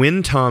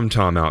twin tom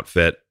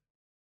outfit.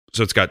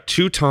 So it's got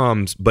 2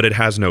 toms, but it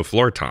has no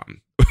floor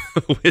tom,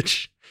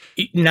 which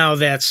now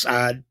that's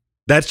odd.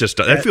 That's just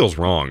that feels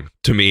wrong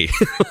to me.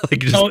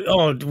 Like,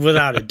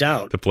 without a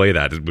doubt, to play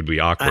that, it would be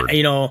awkward.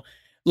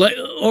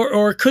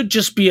 Or it could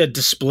just be a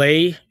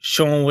display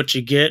showing what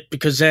you get,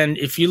 because then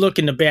if you look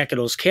in the back of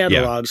those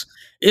catalogs,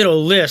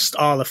 it'll list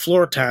all the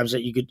floor toms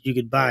that you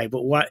could buy.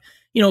 But what,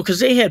 because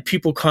they had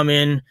people come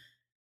in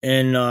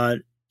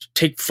and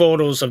take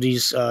photos of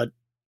these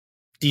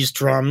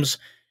drums,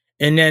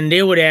 and then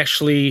they would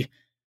actually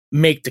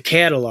make the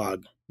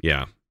catalog.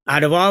 Yeah.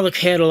 Out of all the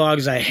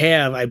catalogs I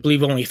have, I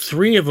believe only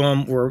 3 of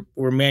them were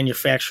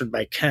manufactured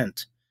by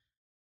Kent,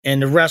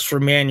 and the rest were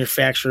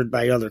manufactured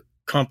by other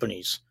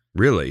companies.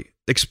 Really?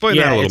 Explain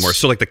that a little more.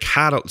 So, like,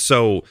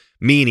 so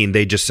meaning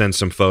they just send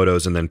some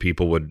photos, and then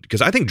people would,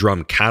 because I think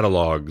drum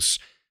catalogs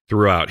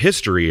throughout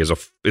history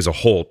is a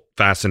whole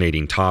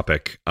fascinating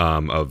topic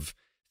of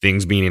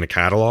things being in a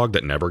catalog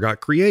that never got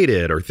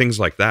created or things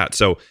like that.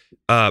 So,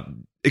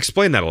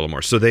 explain that a little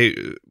more. So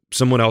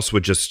someone else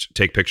would just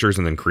take pictures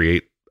and then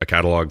create a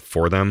catalog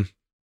for them?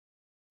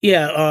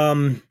 Yeah.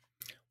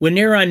 When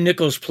they were on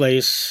Nichols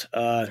Place,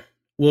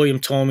 William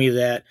told me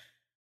that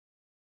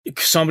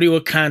somebody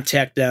would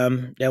contact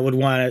them that would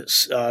want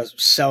to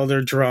sell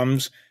their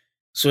drums.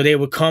 So they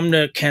would come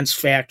to Kent's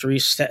factory,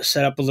 set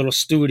up a little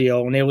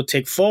studio, and they would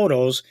take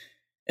photos,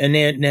 and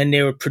then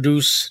they would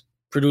produce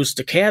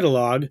the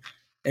catalog,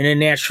 and then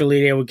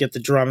naturally they would get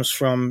the drums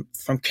from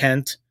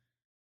Kent.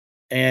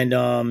 And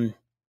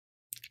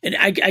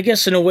I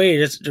guess in a way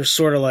they're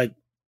sort of like,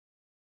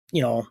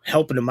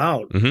 helping them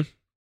out. Mm-hmm.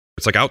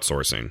 It's like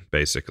outsourcing,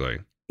 basically.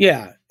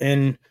 Yeah,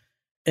 and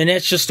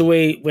that's just the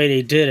way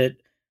they did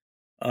it.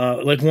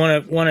 Like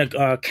one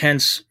of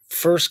Kent's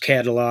first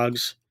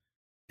catalogs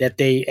that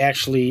they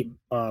actually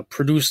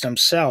produced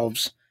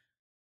themselves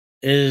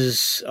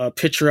is a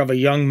picture of a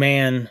young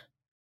man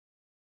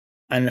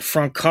on the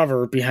front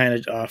cover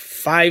behind a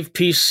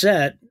 5-piece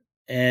set,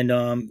 and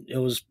it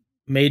was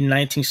made in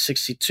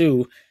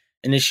 1962,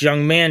 and this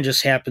young man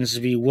just happens to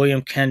be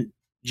William Kent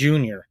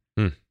Jr.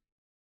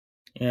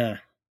 Yeah.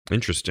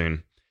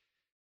 Interesting.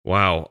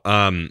 Wow.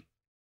 All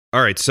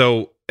right.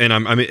 So, and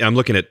I'm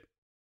looking at,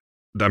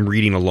 I'm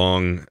reading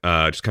along,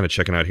 just kind of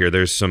checking out here.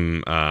 There's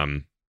some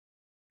an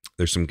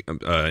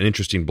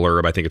interesting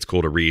blurb. I think it's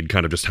cool to read,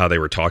 kind of just how they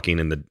were talking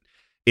in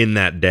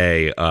that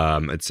day.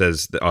 It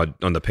says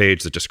on the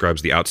page that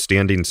describes the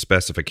outstanding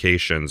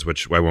specifications,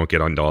 which I won't get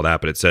into all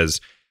that, but it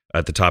says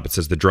at the top, it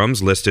says the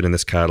drums listed in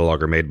this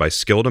catalog are made by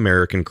skilled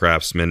American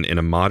craftsmen in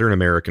a modern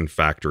American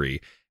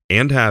factory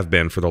and have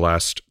been for the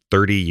last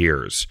 30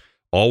 years.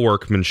 All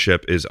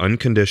workmanship is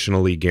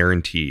unconditionally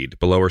guaranteed.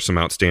 Below are some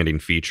outstanding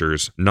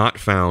features not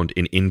found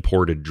in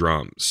imported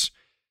drums.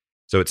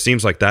 So it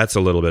seems like that's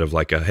a little bit of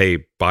like a,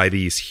 hey, buy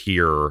these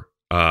here.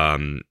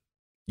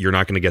 You're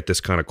not going to get this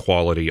kind of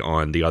quality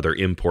on the other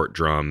import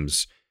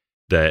drums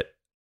that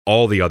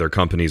all the other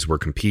companies were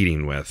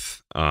competing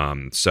with.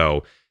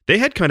 So they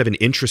had kind of an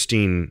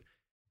interesting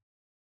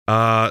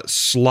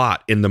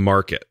slot in the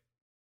market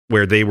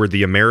where they were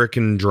the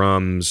American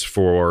drums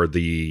for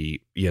the,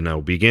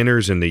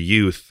 beginners and the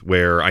youth,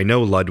 where I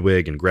know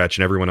Ludwig and Gretsch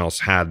and everyone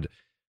else had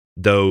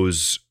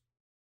those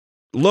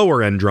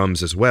lower end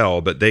drums as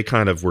well, but they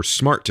kind of were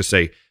smart to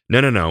say,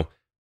 no,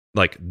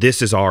 like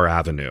this is our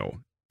avenue.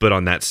 But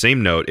on that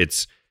same note,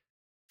 it's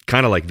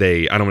kind of like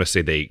I don't want to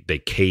say they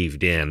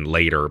caved in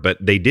later, but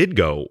they did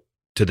go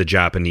to the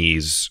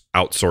Japanese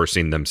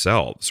outsourcing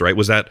themselves, right?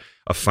 Was that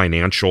a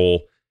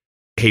financial,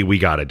 hey, we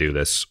got to do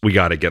this. We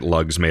got to get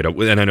lugs made up.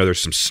 And I know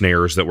there's some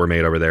snares that were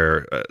made over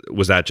there.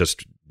 Was that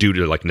just due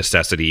to like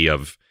necessity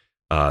of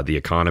the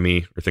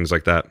economy or things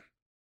like that?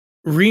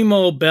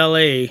 Remo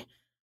Ballet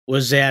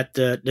was at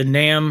the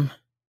NAMM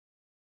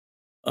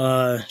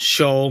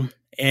show,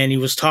 and he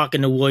was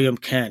talking to William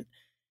Kent.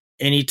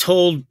 And he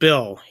told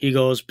Bill,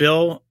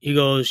 Bill,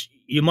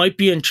 you might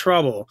be in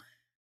trouble.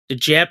 The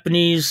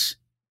Japanese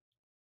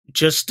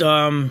just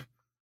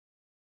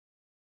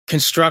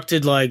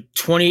constructed like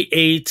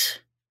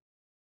 28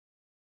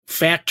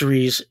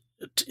 factories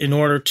in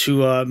order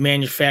to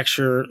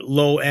manufacture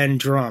low-end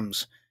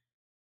drums.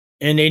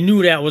 And they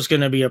knew that was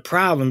going to be a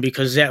problem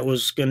because that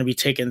was going to be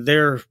taking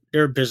their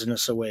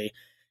business away.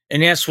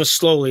 And that's what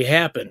slowly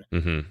happened.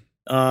 Mm-hmm.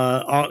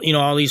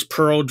 All these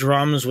Pearl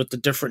drums with the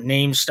different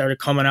names started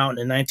coming out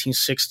in the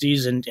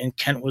 1960s, and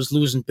Kent was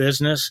losing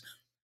business.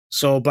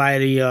 So by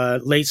the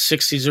late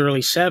 60s,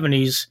 early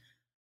 70s,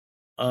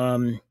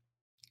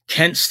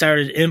 Kent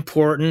started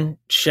importing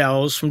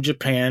shells from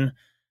Japan,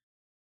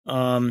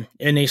 and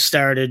they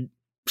started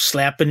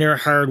slapping their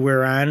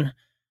hardware on,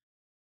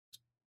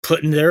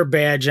 putting their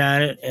badge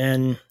on it,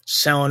 and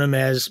selling them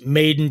as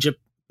made in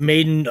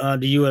the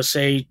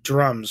USA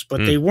drums,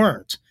 but they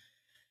weren't.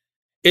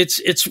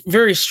 It's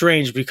very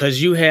strange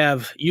because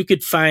you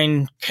could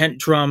find Kent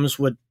drums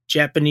with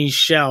Japanese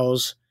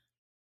shells,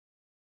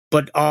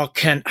 but all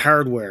Kent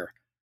hardware,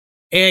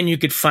 and you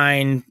could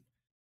find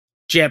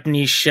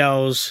Japanese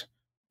shells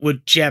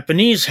with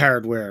Japanese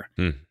hardware.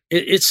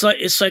 It's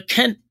like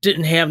Kent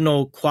didn't have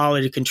no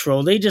quality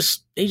control. They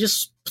just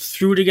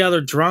threw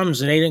together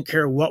drums and they didn't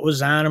care what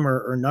was on them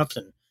or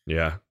nothing.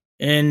 Yeah,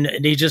 and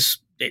they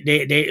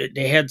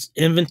had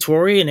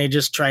inventory and they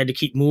just tried to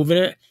keep moving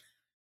it.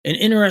 An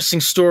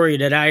interesting story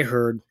that I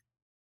heard,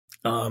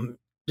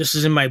 this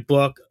is in my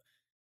book,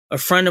 a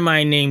friend of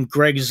mine named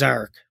Greg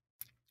Zark.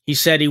 He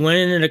said he went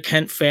into the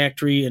Kent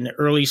factory in the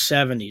early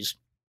 70s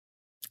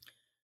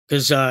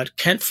because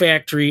Kent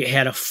factory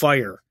had a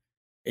fire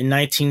in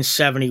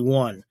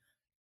 1971.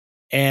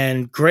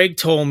 And Greg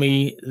told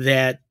me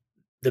that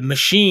the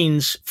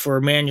machines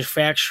for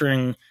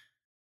manufacturing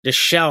the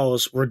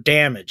shells were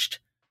damaged,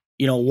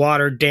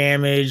 water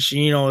damage,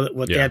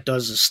 what that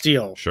does to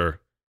steel. Sure.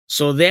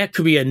 So that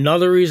could be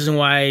another reason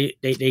why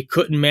they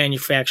couldn't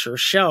manufacture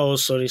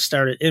shells. So they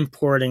started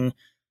importing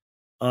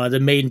the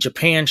made in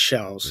Japan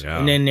shells. Yeah.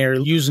 And then they're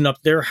using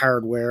up their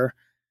hardware.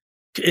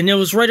 And it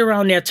was right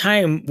around that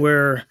time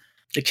where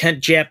the Kent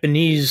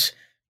Japanese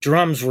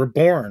drums were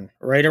born,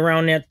 right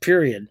around that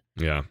period.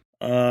 Yeah.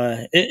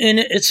 And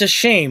it's a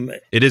shame.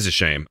 It is a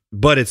shame,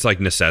 but it's like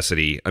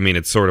necessity. I mean,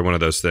 it's sort of one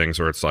of those things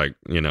where it's like,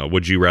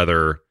 would you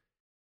rather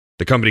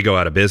the company go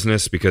out of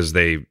business because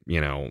they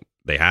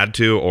had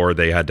to, or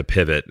they had to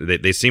pivot?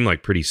 They seem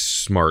like pretty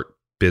smart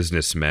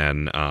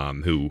businessmen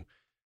who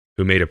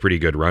made a pretty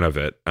good run of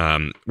it.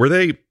 Were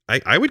they?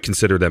 I would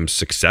consider them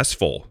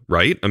successful,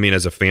 right? I mean,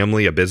 as a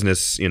family, a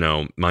business,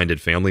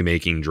 minded family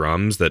making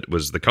drums.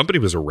 The company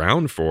was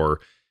around for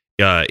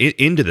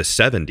into the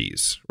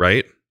 70s,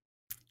 right?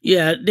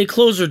 Yeah, they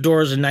closed their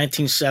doors in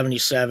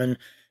 1977.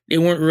 They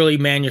weren't really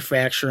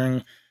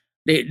manufacturing.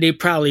 They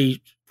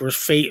probably were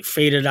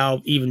faded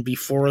out even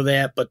before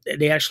that, but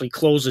they actually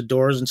closed the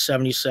doors in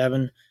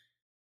 77.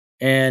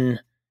 And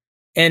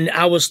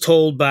I was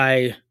told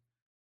by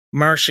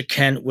Marcia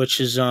Kent,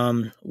 which is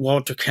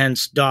Walter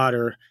Kent's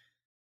daughter,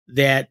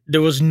 that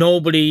there was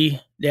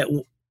nobody that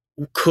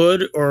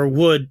could or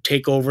would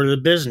take over the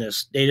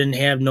business. They didn't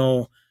have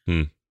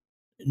nobody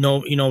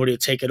to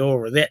take it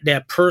over.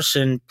 That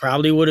person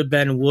probably would have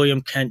been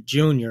William Kent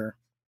Jr.,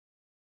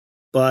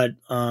 but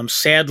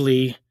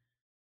sadly,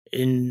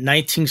 in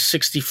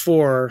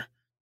 1964,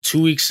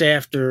 2 weeks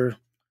after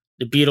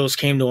the Beatles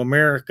came to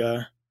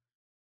America,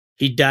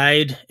 he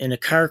died in a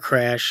car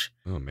crash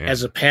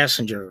as a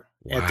passenger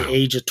at the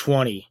age of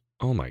 20.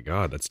 Oh my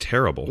God, that's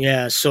terrible.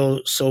 Yeah,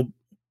 so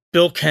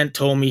Bill Kent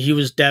told me he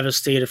was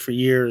devastated for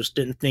years,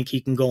 didn't think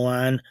he can go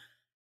on.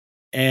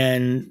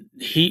 And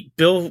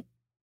Bill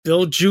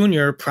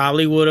Jr.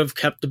 probably would have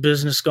kept the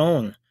business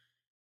going.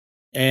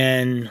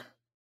 And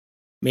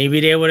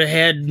maybe they would have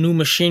had new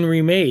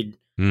machinery made.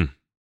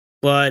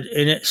 But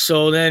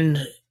so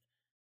then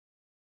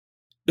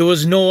there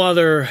was no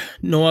other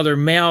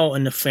male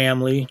in the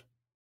family.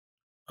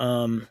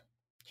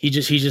 He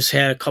just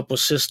had a couple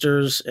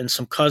sisters and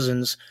some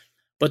cousins,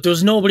 but there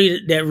was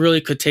nobody that really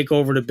could take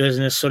over the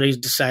business. So they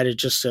decided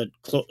just to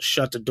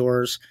shut the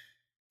doors.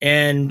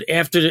 And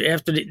after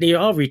they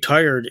all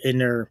retired in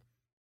their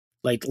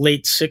like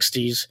late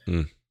 60s,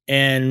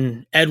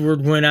 and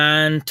Edward went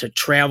on to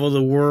travel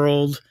the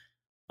world.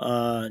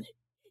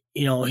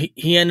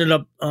 he ended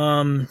up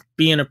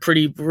being a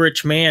pretty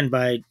rich man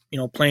by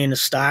playing the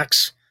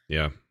stocks.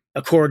 Yeah.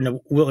 According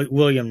to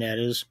William, that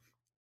is.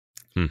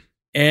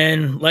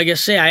 And like I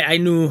say, I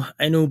knew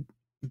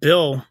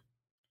Bill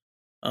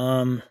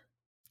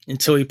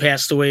until he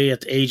passed away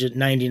at the age of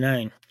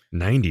 99.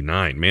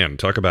 99, man,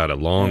 talk about a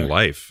long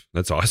life.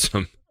 That's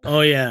awesome.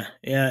 Oh yeah,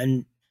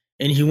 and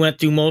he went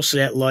through most of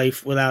that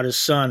life without his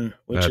son,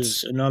 which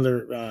is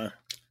another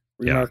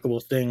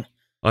remarkable thing.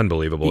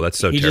 Unbelievable. That's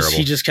so terrible.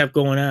 He just kept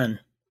going on.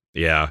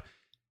 Yeah.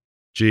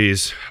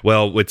 Geez.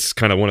 Well, it's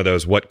kind of one of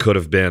those what could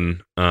have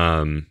been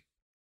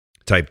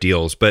type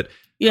deals, but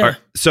yeah.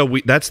 So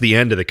that's the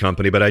end of the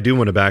company, but I do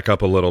want to back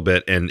up a little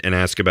bit and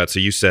ask about, so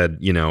you said,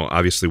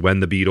 obviously when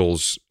the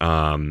Beatles,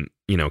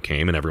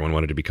 came and everyone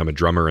wanted to become a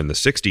drummer in the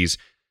 60s.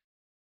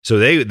 So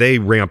they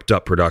ramped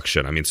up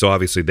production. I mean, so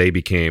obviously they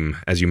became,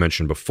 as you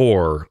mentioned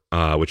before,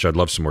 which I'd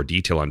love some more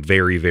detail on,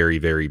 very, very,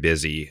 very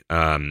busy.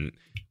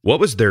 What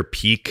was their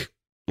peak,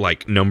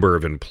 number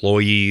of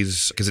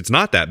employees? Because it's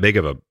not that big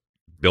of a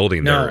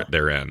building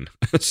they're in.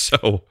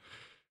 So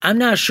I'm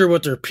not sure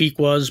what their peak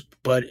was,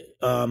 but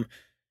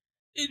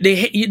they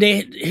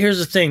here's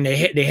the thing, they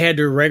had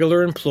their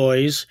regular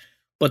employees,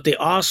 but they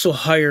also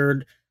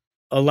hired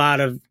a lot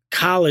of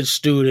college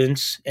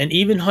students and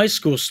even high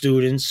school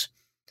students,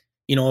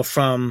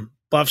 from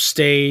Buff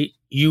State,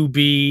 UB,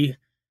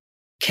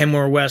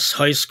 Kenmore West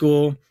High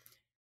School,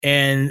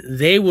 and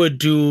they would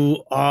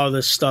do all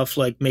the stuff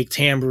like make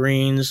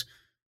tambourines,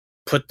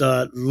 put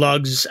the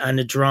lugs on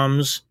the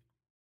drums.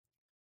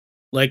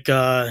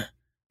 I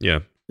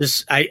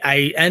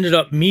ended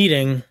up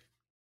meeting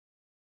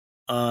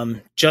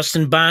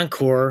Justin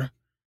Boncour,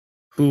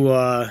 who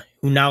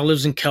now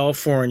lives in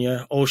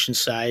California,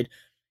 Oceanside.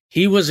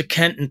 He was a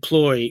Kent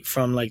employee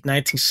from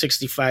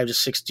 1965 to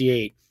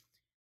 68.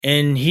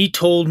 And he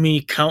told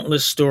me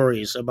countless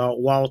stories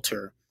about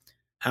Walter,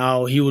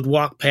 how he would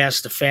walk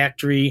past the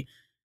factory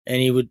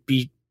and he would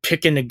be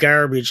picking the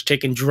garbage,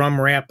 taking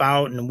drum wrap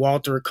out, and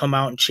Walter would come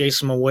out and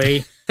chase him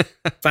away.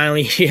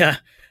 Finally,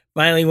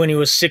 when he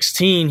was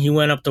 16, he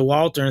went up to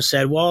Walter and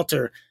said,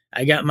 "Walter,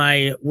 I got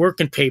my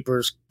working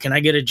papers. Can I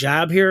get a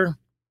job here?"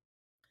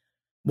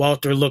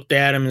 Walter looked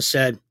at him and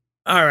said,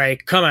 "All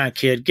right, come on,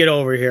 kid, get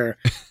over here."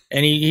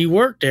 And he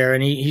worked there,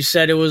 and he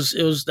said it was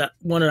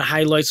one of the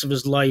highlights of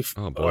his life,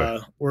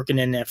 working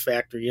in that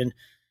factory. And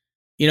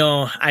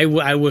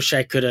I wish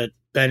I could have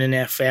been in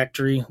that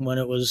factory when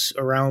it was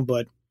around,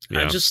 but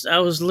I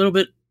was a little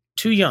bit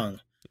too young.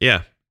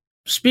 Yeah.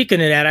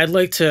 Speaking of that, I'd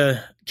like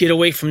to get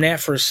away from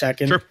that for a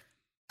second. Sure.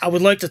 I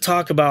would like to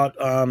talk about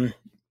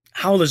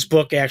how this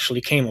book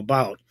actually came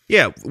about.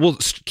 Yeah, we'll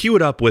cue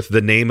it up with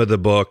the name of the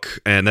book,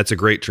 and that's a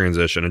great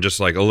transition, and just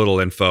a little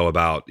info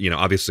about,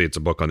 obviously it's a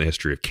book on the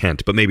history of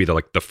Kent, but maybe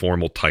the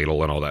formal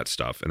title and all that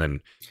stuff, and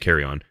then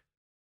carry on.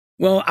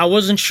 Well, I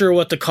wasn't sure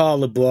what to call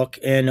the book,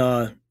 and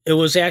it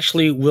was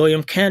actually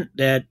William Kent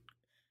that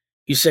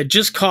he said,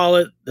 just call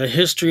it The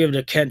History of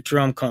the Kent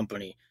Drum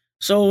Company.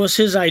 So it was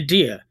his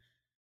idea,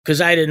 because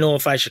I didn't know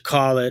if I should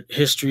call it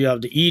History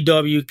of the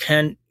E.W.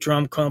 Kent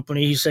Drum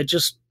Company. He said,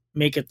 just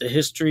make it the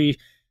History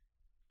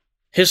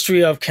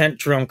of Kent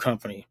Drum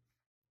Company,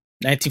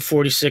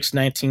 1946,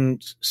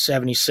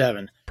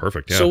 1977.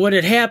 Perfect, yeah. So what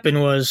had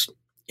happened was,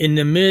 in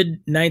the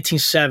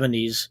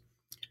mid-1970s,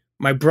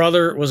 my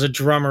brother was a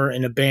drummer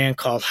in a band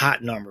called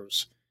Hot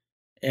Numbers,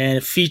 and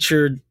it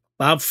featured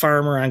Bob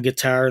Farmer on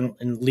guitar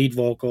and lead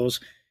vocals,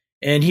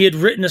 and he had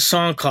written a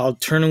song called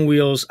Turning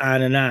Wheels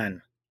On and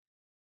On,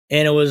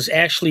 and it was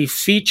actually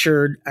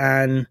featured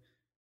on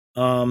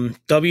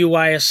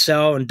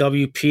WYSL and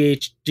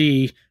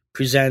WPHD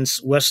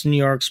presents West New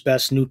York's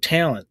Best New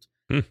Talent.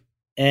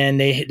 And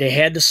they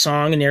had the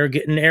song and they were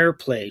getting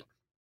airplay.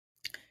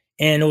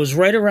 And it was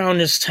right around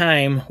this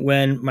time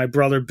when my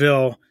brother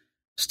Bill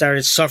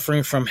started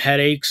suffering from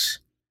headaches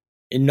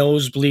and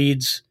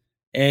nosebleeds,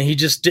 and he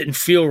just didn't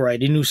feel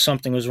right. He knew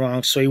something was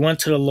wrong. So he went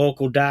to the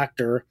local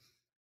doctor,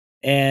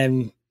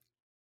 and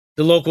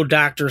the local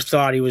doctor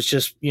thought he was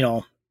just,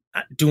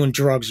 doing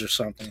drugs or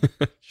something.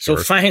 Sure.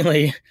 So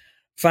finally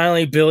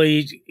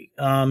Billy,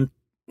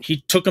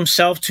 he took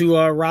himself to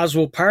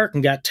Roswell Park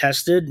and got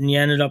tested, and he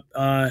ended up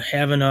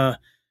having a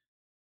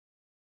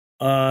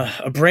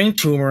brain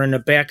tumor in the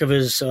back of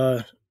his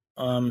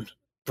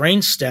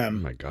brain stem.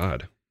 Oh my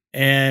God.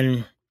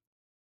 And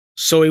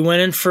so he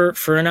went in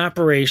for an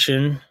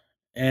operation,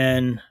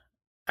 and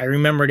I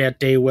remember that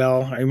day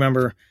well. I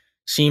remember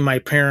seeing my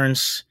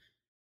parents.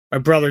 My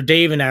brother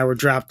Dave and I were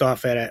dropped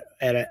off at a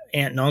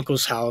aunt and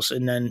uncle's house,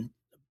 and then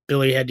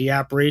Billy had the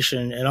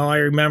operation. And all I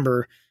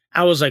remember,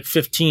 I was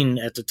 15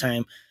 at the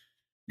time,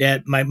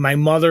 that my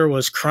mother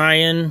was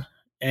crying,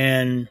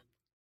 and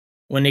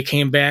when they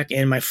came back,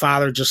 and my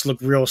father just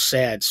looked real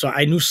sad. So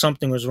I knew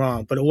something was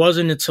wrong. But it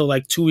wasn't until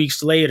 2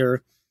 weeks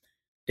later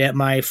that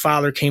my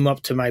father came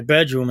up to my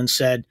bedroom and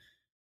said,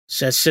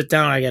 "Sit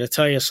down, I got to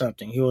tell you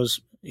something." He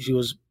was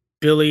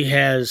Billy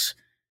has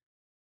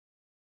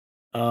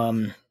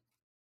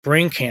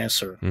brain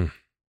cancer.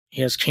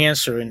 He has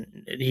cancer,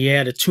 and he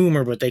had a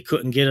tumor, but they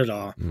couldn't get it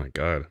all. Oh my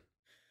God.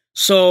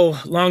 So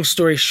long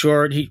story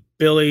short,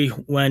 Billy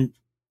went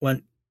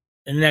in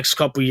the next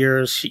couple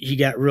years. He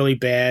got really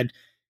bad,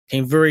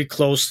 came very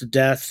close to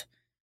death.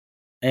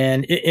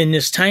 And in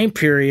this time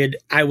period,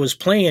 I was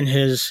playing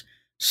his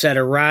set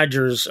of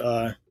Rogers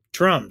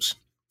drums,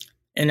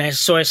 and I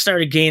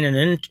started gaining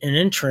an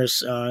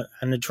interest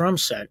on the drum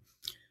set.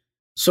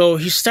 So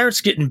he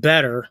starts getting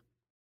better,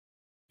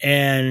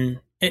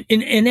 and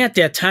at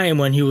that time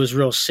when he was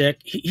real sick,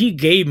 he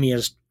gave me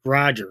his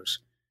Rogers,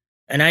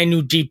 and I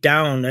knew deep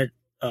down that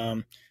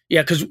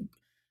because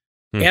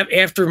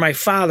after my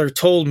father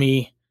told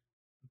me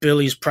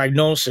Billy's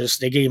prognosis,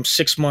 they gave him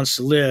 6 months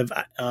to live.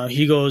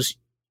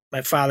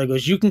 My father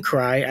goes, "You can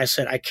cry." I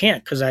said, "I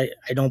can't because I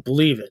don't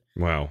believe it."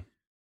 Wow.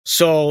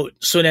 So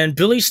then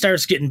Billy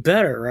starts getting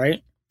better,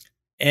 right?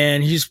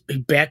 And he's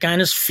back on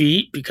his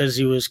feet because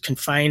he was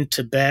confined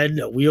to bed,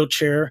 a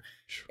wheelchair,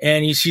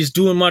 and he's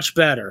doing much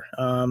better.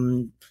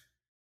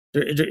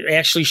 They're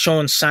actually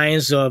showing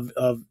signs of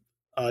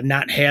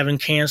not having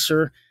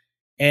cancer.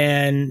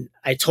 And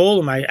I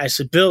told him, I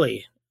said,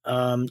 "Billy,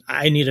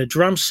 I need a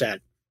drum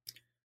set."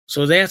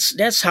 So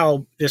that's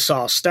how this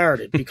all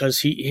started,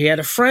 because he had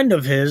a friend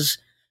of his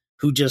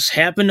who just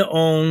happened to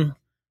own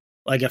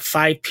like a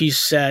 5-piece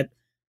set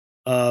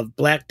of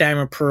Black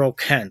Diamond Pearl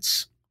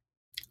Kents.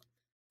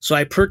 So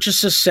I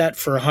purchased a set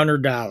for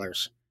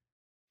 $100,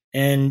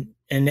 and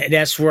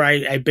that's where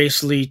I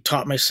basically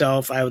taught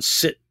myself. I would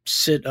sit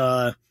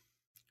and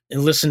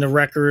listen to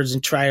records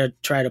and try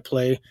to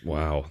play.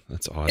 Wow,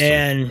 that's awesome.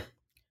 And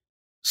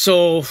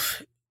so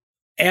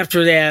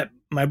after that,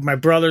 my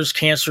brother's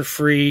cancer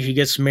free. He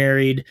gets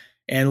married,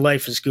 and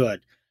life is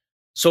good.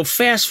 So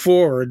fast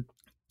forward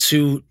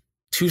to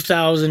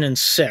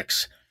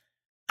 2006,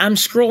 I'm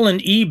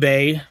scrolling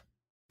eBay,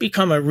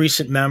 become a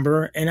recent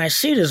member, and I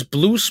see this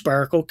Blue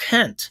Sparkle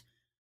Kent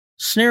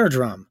snare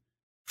drum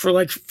for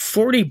like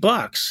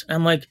 $40.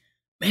 I'm like,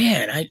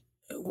 man, I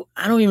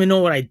don't even know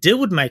what I did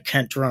with my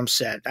Kent drum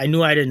set. I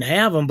knew I didn't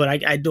have them, but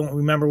I don't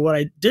remember what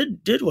I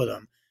did with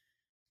them.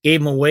 Gave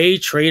them away,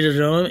 traded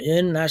them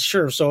in, not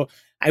sure. So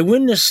I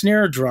win the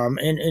snare drum,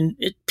 and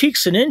it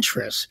piques an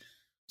interest.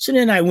 So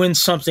then I win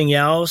something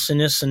else and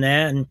this and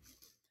that. And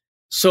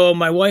so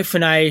my wife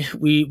and I,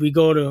 we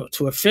go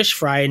to a fish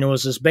fry, and there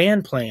was this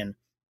band playing.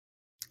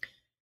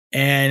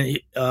 And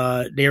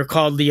they were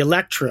called the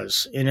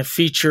Electras, and it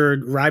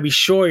featured Robbie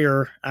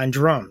Scheuer on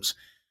drums.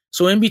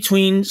 So in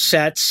between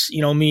sets,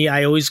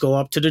 I always go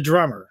up to the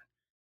drummer.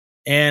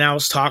 And I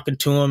was talking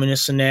to him and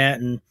this and that,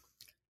 and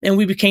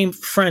we became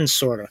friends,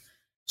 sort of.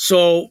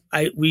 So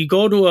we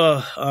go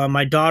to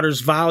my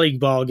daughter's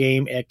volleyball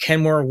game at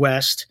Kenmore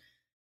West,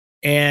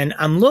 and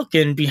I'm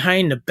looking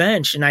behind the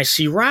bench, and I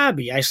see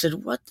Robbie. I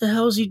said, "What the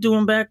hell is he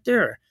doing back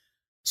there?"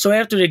 So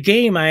after the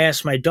game, I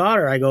asked my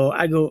daughter, I go,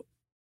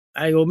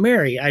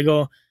 "Mary, I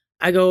go,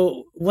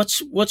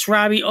 what's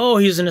Robbie?" "Oh,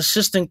 he's an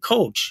assistant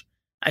coach."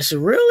 I said,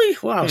 "Really?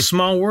 Wow,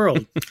 small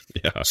world."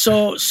 Yeah.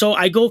 So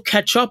I go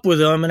catch up with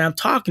him, and I'm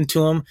talking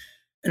to him.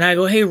 And I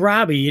go, "Hey,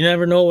 Robbie, you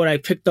never know what I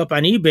picked up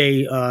on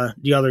eBay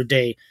the other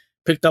day.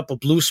 Picked up a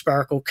Blue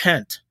Sparkle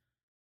Kent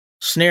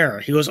snare."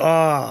 He goes,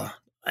 "Oh,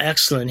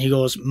 excellent." He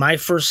goes, "My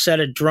first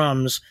set of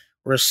drums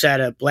were a set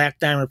of Black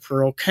Diamond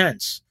Pearl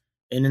Kents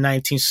in the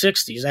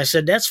 1960s. I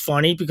said, "That's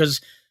funny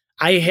because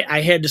I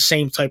had the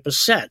same type of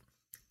set."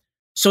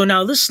 So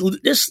now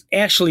this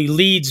actually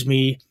leads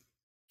me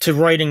to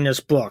writing this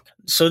book.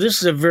 So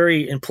this is a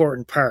very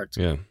important part.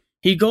 Yeah.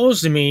 He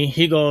goes to me,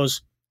 he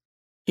goes,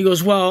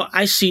 "Well,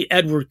 I see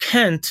Edward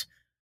Kent,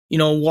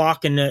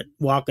 walking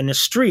the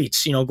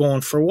streets,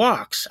 going for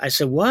walks." I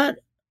said, "What?"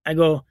 I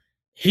go,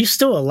 "He's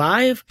still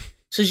alive?" He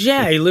says,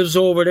 "Yeah, he lives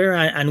over there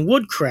on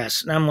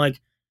Woodcrest." And I'm like,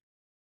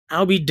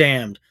 I'll be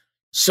damned.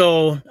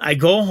 So I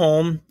go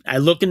home, I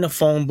look in the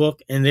phone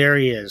book, and there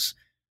he is.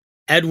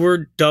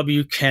 Edward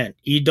W. Kent,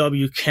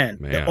 E.W.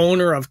 Kent, Man. the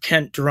owner of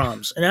Kent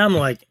Drums. And I'm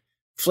like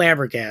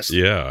flabbergasted.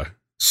 Yeah.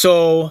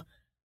 So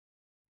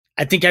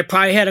I think I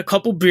probably had a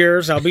couple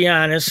beers, I'll be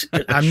honest.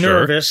 I'm Sure.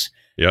 nervous.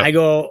 Yep. I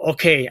go,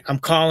 "Okay, I'm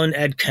calling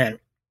Ed Kent."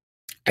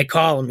 I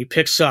call him. He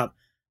picks up.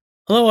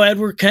 "Hello,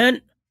 Edward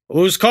Kent.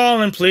 Who's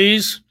calling,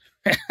 please?"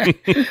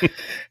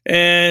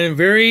 And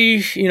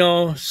very,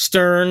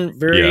 stern,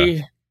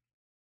 very,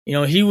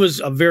 he was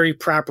a very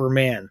proper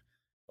man.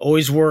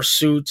 Always wore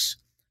suits.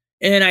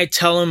 And I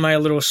tell him my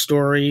little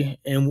story,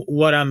 and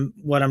what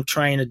I'm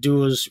trying to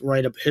do is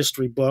write a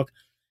history book.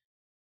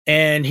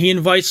 And he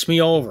invites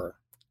me over.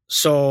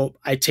 So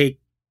I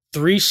take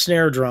 3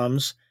 snare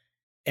drums,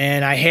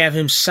 and I have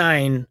him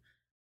sign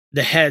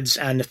the heads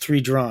on the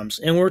 3 drums.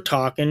 And we're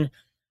talking,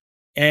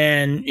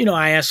 and,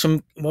 I asked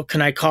him, "Well,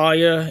 can I call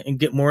you and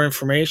get more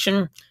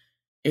information?"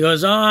 He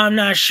goes, "Oh, I'm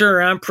not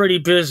sure. I'm pretty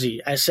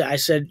busy." I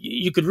said,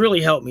 "You could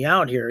really help me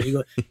out here."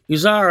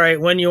 He's "All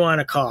right. When you want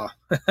to call?"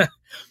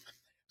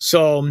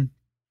 So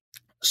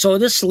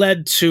this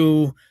led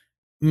to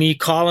me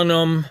calling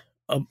him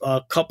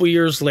a couple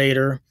years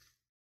later.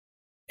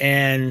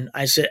 And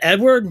I said,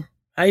 "Edward,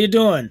 how you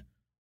doing?"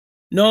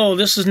 "No,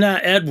 this is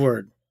not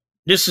Edward.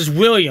 This is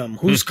William.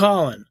 Who's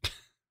calling?"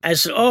 I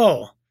said,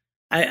 "Oh."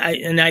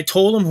 I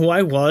told him who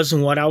I was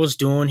and what I was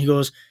doing. He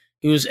goes,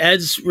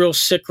 Ed's real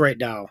sick right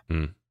now,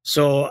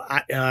 so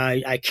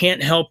I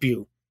can't help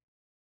you.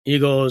 He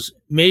goes,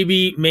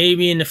 maybe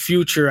in the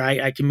future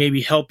I can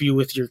maybe help you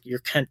with your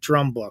Kent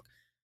drum book.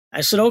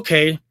 I said,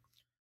 okay.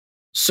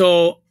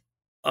 So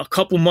a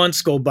couple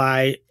months go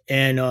by,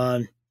 and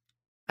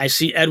I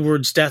see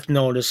Edward's death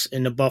notice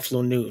in the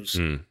Buffalo News.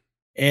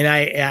 And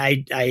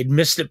I had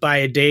missed it by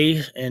a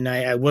day, and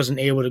I wasn't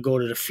able to go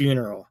to the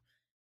funeral.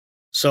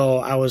 So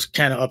I was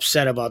kind of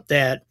upset about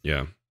that.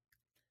 Yeah.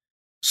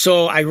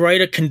 So I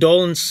write a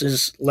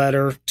condolences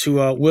letter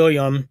to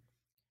William,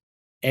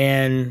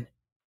 and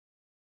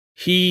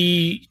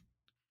he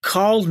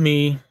called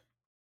me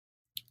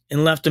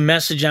and left a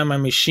message on my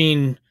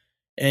machine,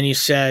 and he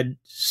said,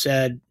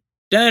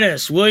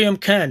 Dennis, William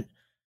Kent.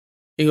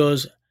 He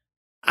goes,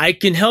 I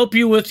can help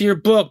you with your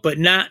book, but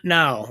not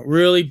now.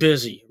 Really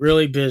busy.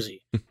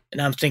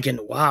 And I'm thinking,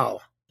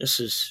 wow, this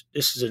is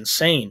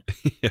insane.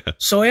 Yeah.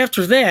 So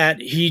after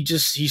that, he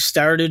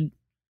started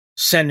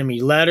sending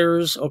me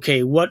letters.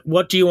 Okay,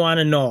 what do you want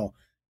to know?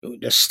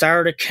 The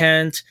start of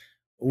Kent,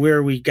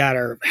 where we got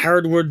our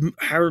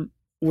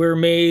hardware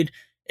made,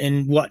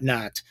 and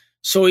whatnot.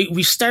 So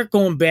we start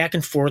going back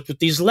and forth with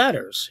these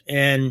letters,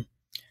 and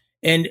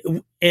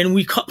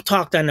we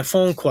talked on the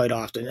phone quite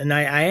often. And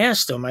I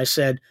asked him, I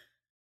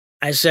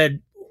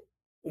said,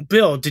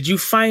 Bill, did you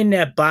find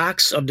that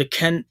box of the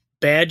Kent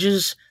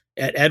badges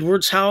at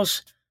Edward's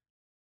house?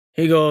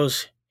 He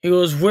goes,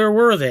 where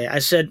were they? I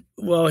said,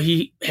 well,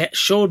 he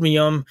showed me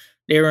them.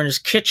 They were in his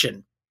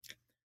kitchen.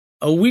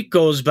 A week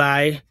goes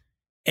by,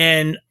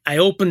 and I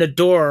open the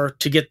door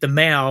to get the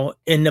mail,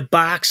 and the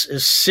box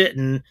is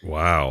sitting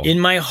in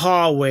my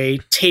hallway,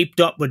 taped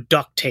up with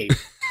duct tape.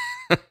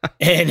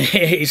 And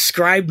he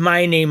scribed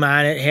my name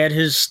on it, had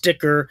his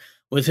sticker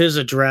with his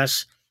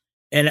address,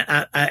 and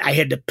I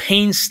had to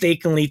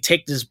painstakingly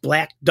take this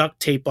black duct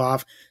tape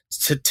off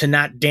to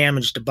not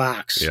damage the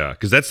box. Yeah,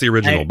 because that's the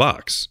original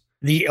box.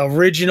 The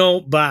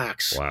original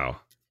box.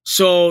 Wow.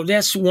 So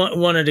that's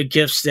one of the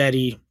gifts that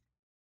he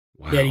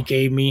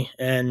gave me.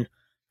 And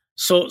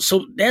so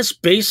that's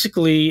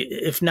basically,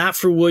 if not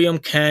for William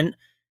Kent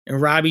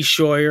and Robbie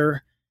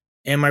Scheuer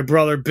and my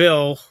brother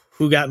Bill,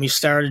 who got me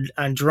started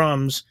on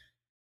drums,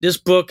 this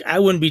book, I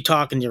wouldn't be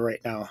talking to you right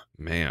now.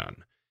 Man.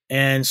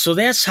 And so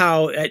that's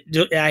how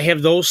I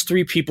have those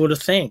three people to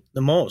thank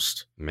the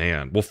most.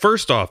 Man. Well,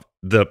 first off,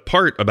 the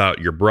part about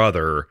your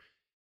brother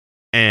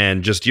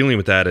and just dealing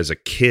with that as a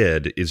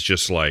kid is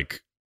just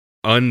like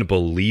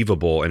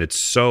unbelievable. And it's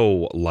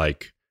so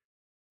like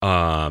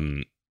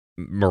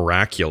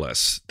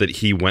miraculous that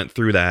he went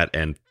through that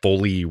and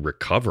fully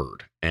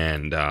recovered.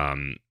 And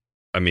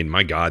I mean,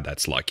 my God,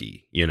 that's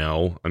lucky, you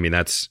know? I mean,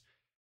 that's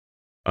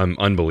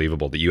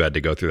unbelievable that you had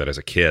to go through that as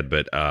a kid,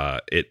 but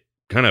it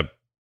kind of,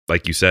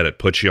 like you said, it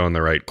puts you on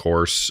the right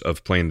course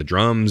of playing the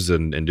drums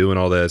and doing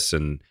all this.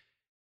 And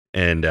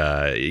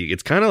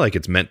it's kind of like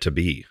it's meant to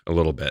be a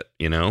little bit,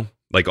 you know,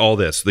 like all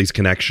these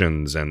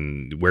connections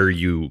and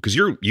because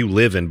you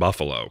live in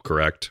Buffalo,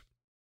 correct?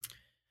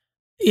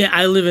 Yeah,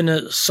 I live in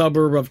a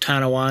suburb of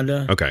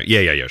Tonawanda. Okay.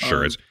 Yeah.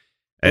 Sure.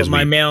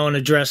 My mailing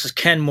address is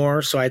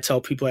Kenmore, so I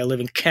tell people I live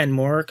in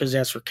Kenmore because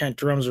that's where Kent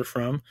drums are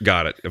from.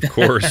 Got it. Of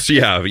course.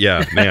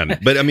 yeah, man.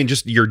 But I mean,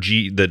 just your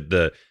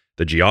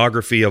the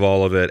geography of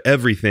all of it,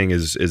 everything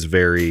is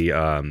very.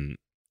 I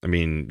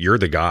mean, you're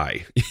the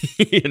guy.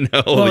 You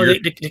know. Well,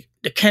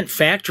 the Kent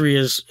factory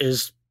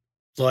is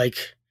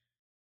like,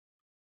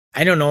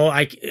 I don't know.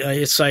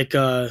 It's like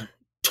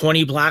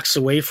 20 blocks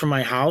away from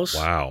my house.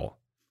 Wow.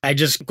 I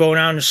just go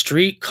down the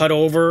street, cut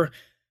over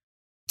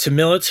to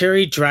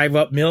Military, drive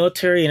up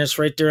Military, and it's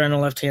right there on the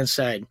left-hand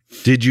side.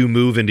 Did you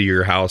move into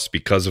your house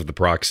because of the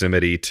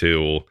proximity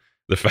to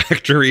the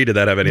factory? Did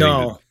that have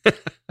anything?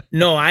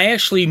 No, I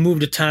actually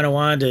moved to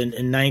Tonawanda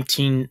in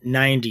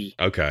 1990.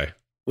 Okay.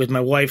 With my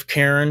wife,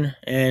 Karen,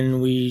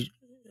 and we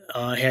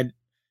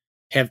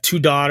have two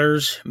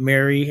daughters,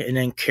 Mary and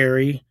then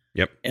Carrie.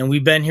 Yep. And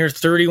we've been here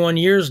 31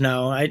 years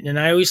now. I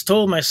always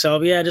told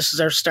myself, yeah, this is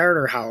our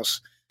starter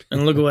house.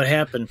 And look at what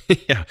happened.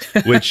 Yeah.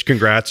 Which,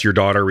 congrats. Your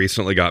daughter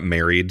recently got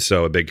married.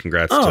 So a big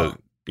congrats to,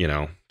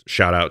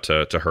 shout out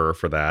to her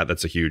for that.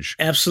 That's a huge,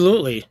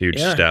 absolutely huge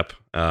step.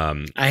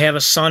 I have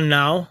a son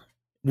now,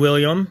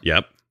 William.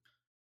 Yep.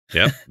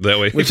 That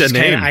way, which is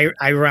kind of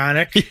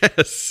ironic.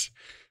 Yes.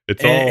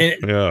 It's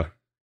yeah.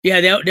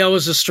 Yeah, that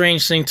was a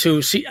strange thing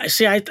too. See,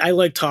 I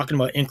like talking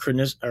about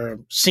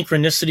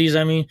synchronicities.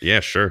 I mean, yeah,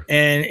 sure.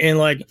 And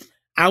like,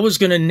 I was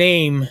gonna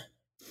name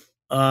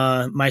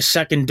my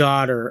second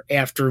daughter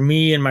after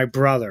me and my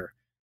brother.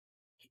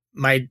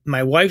 My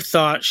wife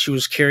thought she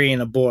was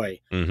carrying a boy,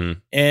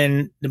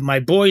 and my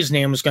boy's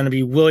name was going to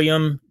be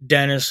William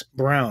Dennis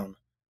Brown.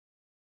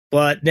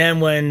 But then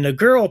when the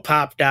girl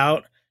popped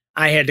out,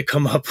 I had to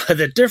come up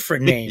with a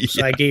different name,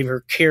 so I gave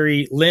her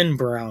Carrie Lynn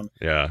Brown.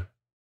 Yeah.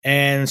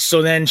 And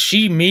so then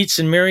she meets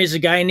and marries a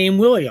guy named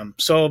William.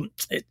 So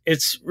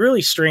it's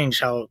really strange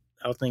how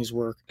things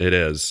work. It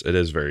is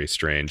very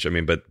strange. I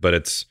mean, but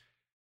it's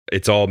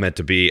all meant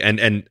to be.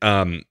 And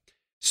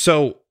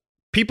so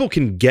people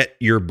can get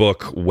your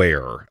book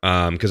where?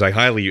 Because I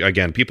highly,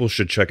 again, people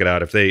should check it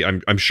out. If they,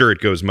 I'm sure it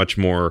goes much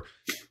more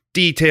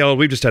detailed.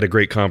 We've just had a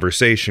great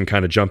conversation,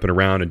 kind of jumping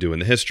around and doing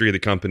the history of the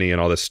company and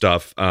all this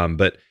stuff.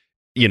 But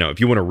if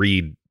you want to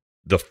read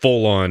the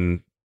full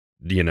on,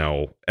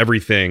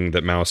 everything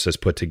that Mouse has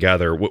put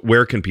together,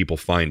 where can people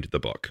find the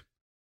book?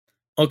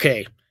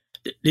 Okay.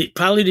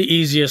 Probably the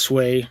easiest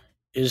way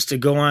is to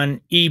go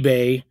on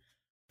eBay,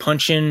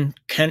 punch in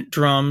Kent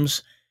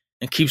Drums,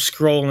 and keep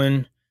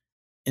scrolling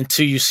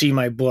until you see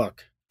my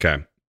book.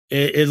 Okay.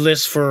 It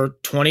lists for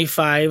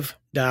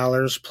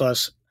 $25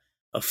 plus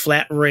a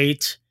flat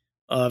rate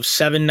of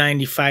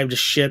 $7.95 to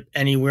ship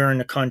anywhere in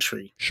the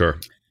country. Sure.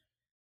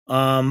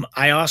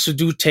 I also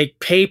do take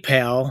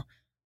PayPal.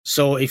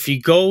 So if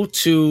you go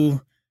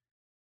to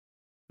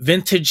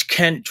Vintage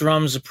Kent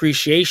Drums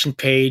Appreciation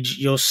page,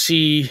 you'll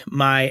see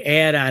my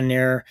ad on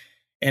there,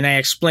 and I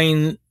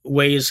explain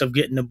ways of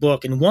getting the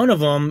book. And one of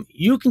them,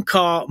 you can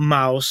call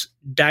Mouse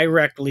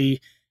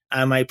directly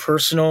on my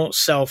personal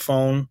cell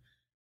phone.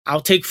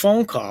 I'll take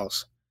phone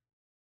calls.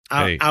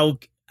 You're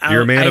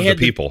a man of the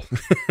people.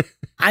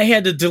 I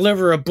had to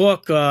deliver a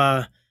book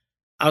out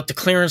to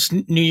Clarence,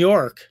 New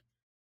York,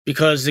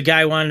 because the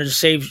guy wanted to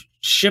save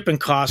shipping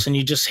costs, and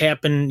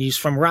he's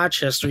from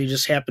Rochester. He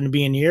just happened to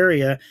be in the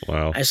area.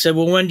 Wow. I said,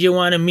 well, when do you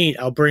want to meet?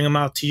 I'll bring him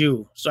out to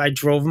you. So I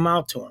drove him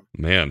out to him.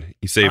 Man,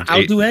 he saved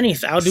I'll do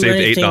anything. I'll do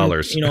anything,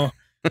 $8.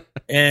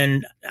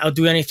 And I'll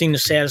do anything to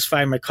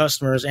satisfy my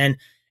customers. And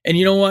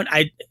you know what?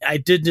 I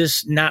did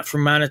this not for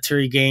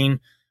monetary gain.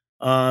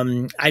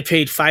 I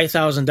paid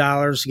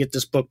 $5,000 to get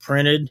this book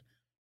printed.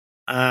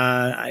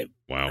 Wow.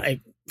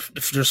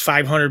 There's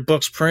 500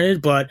 books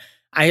printed, but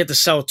I had to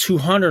sell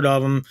 200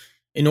 of them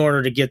in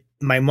order to get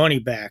my money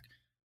back,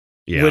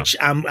 which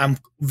I'm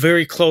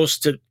very close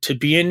to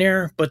being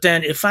there. But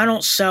then if I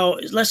don't sell,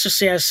 let's just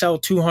say I sell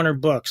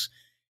 200 books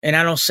and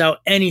I don't sell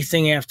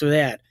anything after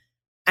that,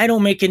 I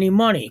don't make any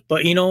money.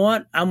 But you know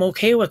what? I'm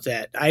okay with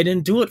that. I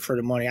didn't do it for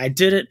the money. I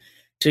did it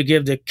to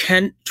give the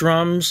Kent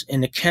Drums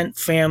and the Kent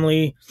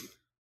family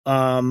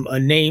a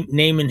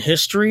name in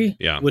history,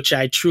 which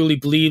I truly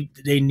believe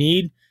they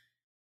need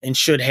and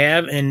should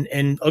have,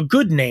 and a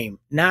good name,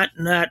 not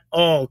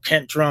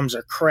Kent Drums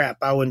are crap.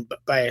 I wouldn't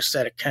buy a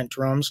set of Kent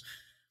Drums,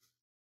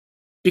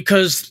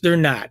 because they're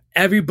not.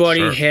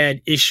 Everybody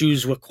had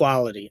issues with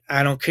quality.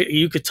 I don't care.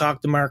 You could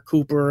talk to Mark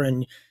Cooper,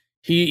 and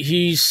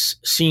he's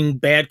seen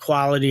bad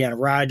quality on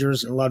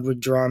Rogers and Ludwig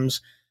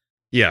drums.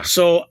 Yeah.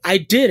 So I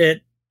did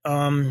it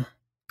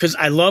because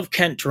I love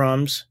Kent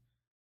Drums.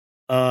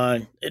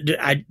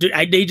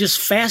 They just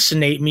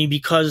fascinate me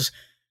because,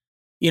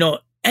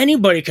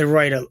 anybody could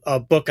write a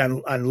book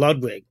on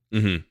Ludwig.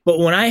 Mm-hmm. But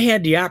when I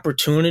had the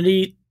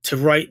opportunity to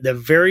write the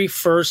very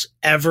first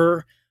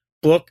ever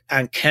book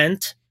on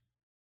Kent,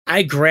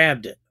 I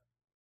grabbed it.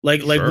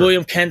 Like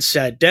William Kent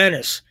said,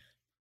 Dennis,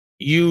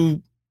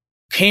 you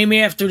came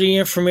after the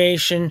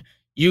information,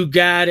 you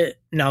got it,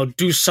 now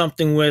do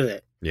something with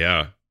it.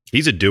 Yeah.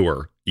 He's a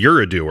doer. You're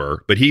a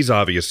doer, but he's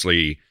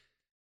obviously,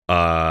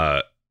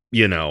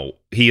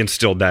 he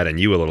instilled that in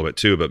you a little bit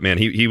too. But man,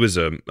 he was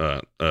a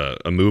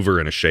mover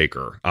and a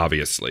shaker,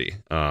 obviously.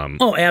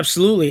 Oh,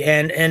 absolutely.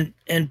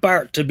 And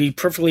Bart, to be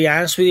perfectly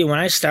honest with you, when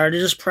I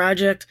started this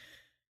project,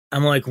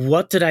 I'm like,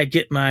 what did I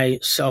get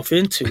myself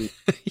into?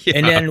 Yeah.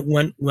 And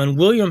then when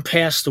William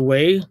passed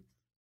away,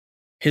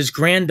 his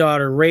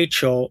granddaughter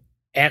Rachel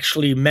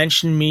actually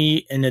mentioned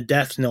me in the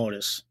death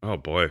notice. Oh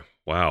boy.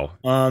 Wow.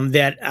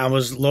 That I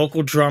was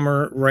local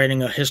drummer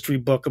writing a history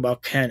book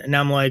about Kent. And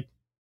I'm like,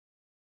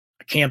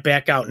 I can't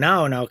back out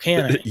now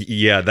can I?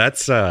 Yeah,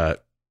 that's I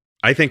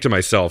think to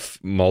myself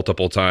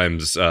multiple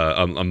times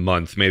a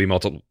month, maybe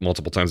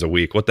multiple times a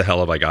week, what the hell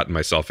have I gotten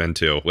myself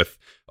into with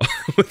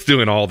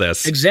doing all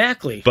this?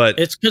 Exactly. But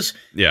it's because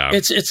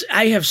it's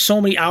I have so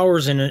many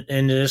hours in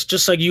this,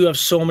 just like you have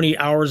so many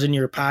hours in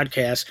your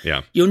podcast.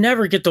 Yeah. You'll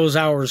never get those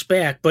hours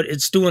back, but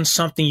it's doing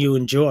something you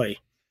enjoy.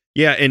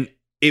 Yeah, and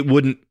it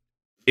would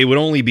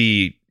only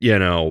be,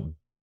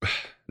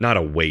 not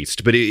a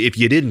waste, but if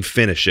you didn't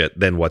finish it,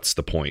 then what's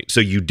the point? So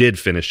you did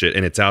finish it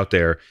and it's out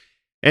there.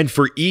 And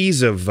for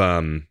ease of,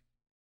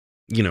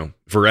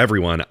 for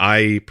everyone,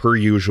 I, per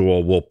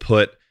usual, will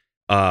put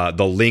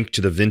the link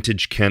to the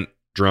Vintage Kent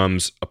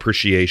Drums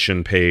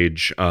Appreciation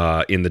page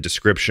in the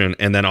description.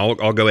 And then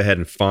I'll go ahead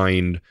and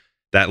find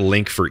that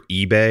link for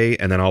eBay.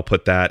 And then I'll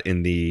put that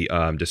in the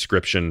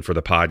description for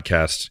the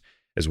podcast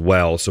as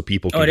well. So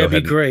people can go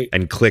ahead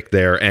and click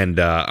there. And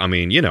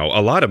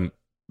a lot of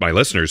my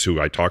listeners who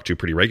I talk to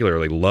pretty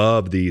regularly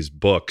love these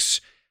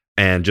books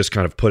and just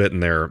kind of put it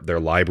in their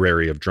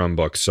library of drum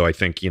books. So I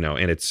think,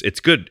 and it's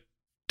good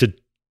to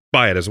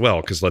buy it as well,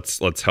 because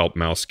let's help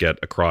Mouse get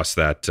across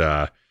that,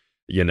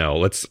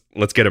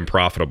 let's get him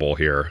profitable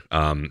here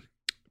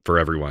for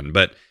everyone.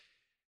 But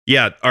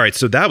yeah, all right.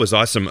 So that was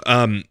awesome.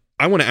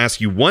 I want to ask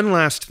you one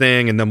last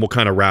thing, and then we'll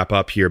kind of wrap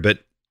up here. But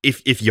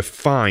if you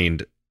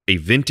find a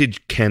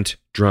vintage Kent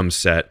drum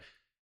set,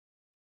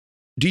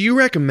 do you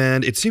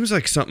recommend, it seems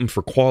like something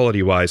for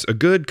quality wise, a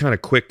good kind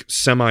of quick,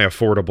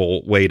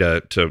 semi-affordable way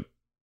to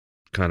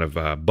kind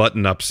of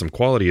button up some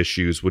quality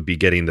issues would be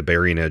getting the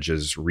bearing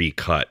edges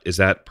recut. Is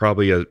that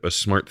probably a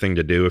smart thing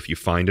to do if you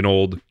find an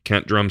old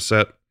Kent drum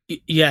set?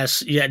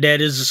 Yes, yeah,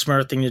 that is a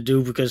smart thing to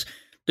do because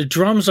the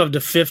drums of the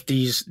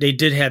 50s, they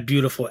did have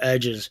beautiful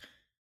edges.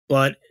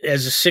 But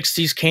as the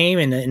 60s came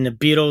and the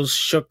Beatles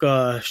shook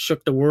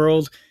the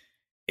world,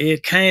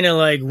 it kind of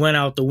like went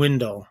out the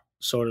window,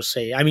 so to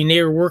say. I mean,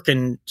 they were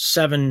working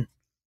 7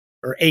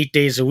 or 8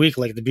 days a week,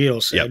 like the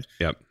Beatles said.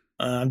 Yep.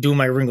 I'm doing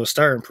my Ringo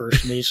Starr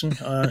impersonation.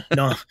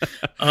 No.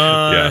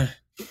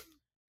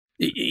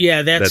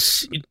 Yeah,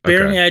 that's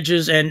bearing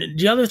edges. And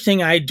the other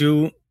thing I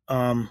do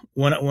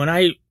when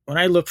I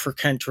look for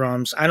Kent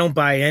drums, I don't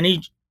buy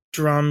any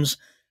drums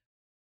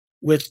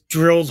with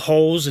drilled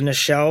holes in the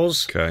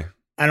shells. Okay.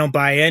 I don't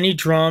buy any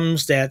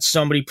drums that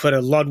somebody put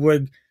a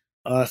Ludwig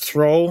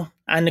throw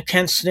on the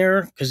Kent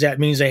snare because that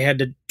means they had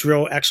to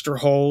drill extra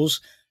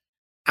holes.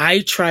 I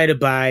try to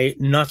buy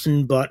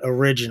nothing but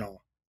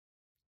original.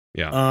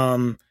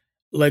 Yeah.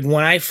 Like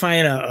when I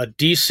find a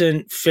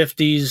decent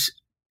 50s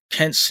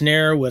Kent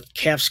snare with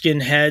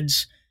calfskin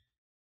heads,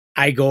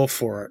 I go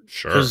for it.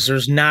 Sure. Because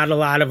there's not a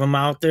lot of them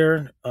out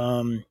there.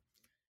 Bart,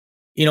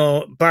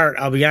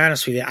 I'll be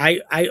honest with you.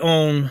 I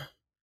own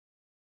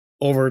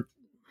over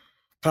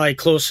probably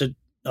close to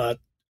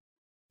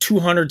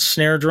 200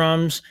 snare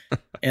drums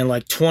and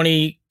like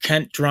 20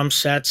 Kent drum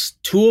sets,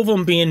 2 of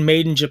them being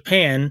made in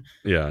Japan.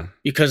 Yeah.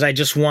 Because I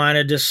just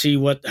wanted to see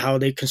how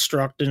they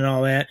constructed and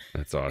all that.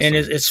 That's awesome. And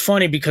it's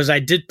funny because I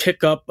did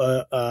pick up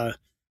now,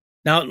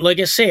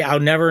 like I say, I'll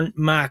never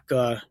mock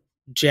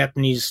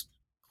Japanese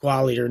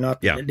quality or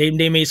nothing. Yeah.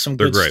 They made some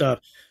good stuff.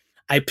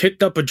 I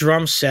picked up a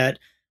drum set,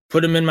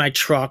 put them in my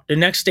truck. The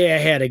next day I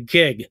had a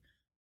gig.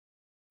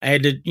 I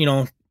had to,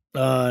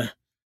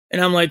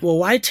 and I'm like, well,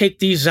 why take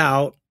these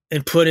out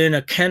and put in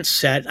a Kent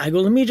set? I go,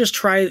 let me just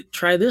try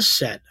this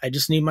set. I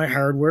just need my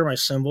hardware, my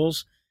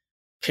cymbals,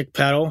 kick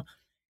pedal.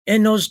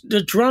 And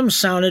the drums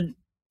sounded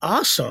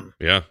awesome.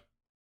 Yeah.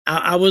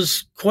 I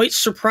was quite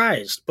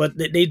surprised, but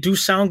they do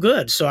sound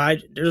good. So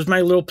there's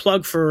my little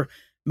plug for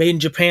Made in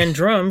Japan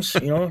drums,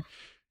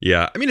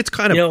 Yeah. I mean, it's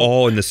kind of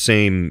all in the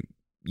same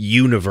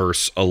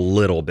universe a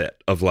little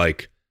bit of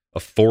like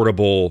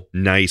affordable,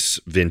 nice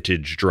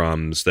vintage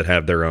drums that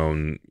have their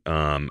own,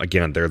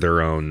 again, they're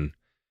their own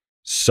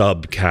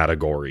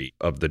subcategory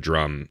of the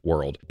drum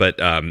world. But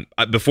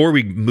before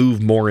we move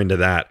more into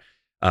that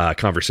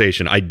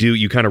conversation,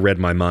 you kind of read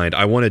my mind.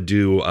 I want to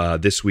do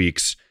this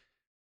week's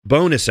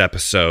bonus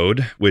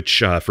episode, which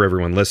for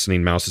everyone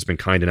listening, Mouse has been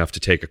kind enough to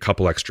take a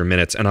couple extra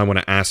minutes, and I want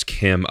to ask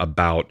him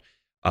about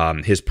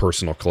his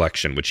personal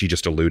collection, which he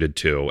just alluded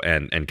to,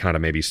 and kind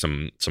of maybe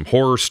some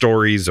horror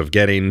stories of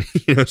getting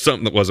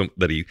something that wasn't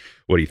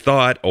what he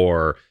thought,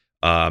 or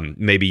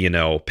maybe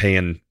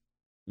paying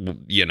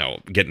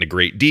getting a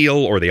great deal,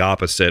 or the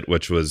opposite,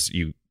 which was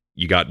you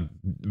got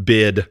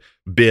bid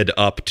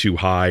up too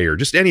high, or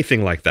just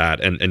anything like that,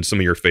 and some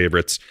of your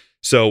favorites.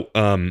 So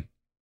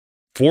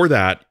for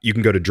that, you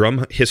can go to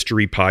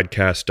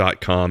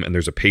drumhistorypodcast.com, and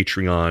there's a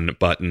Patreon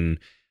button,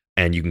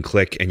 and you can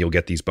click and you'll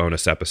get these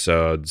bonus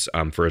episodes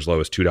for as low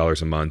as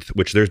 $2 a month,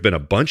 which there's been a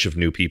bunch of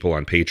new people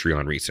on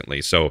Patreon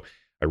recently. So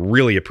I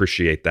really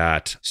appreciate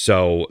that.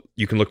 So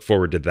you can look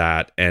forward to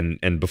that.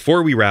 And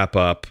before we wrap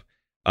up,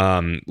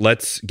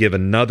 let's give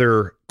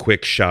another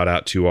quick shout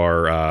out to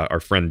our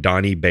friend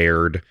Donnie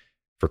Baird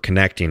for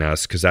connecting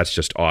us, because that's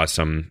just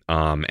awesome.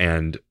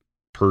 And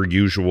per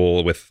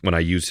usual, when I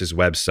use his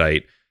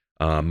website,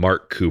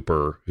 Mark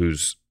Cooper,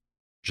 who's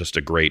just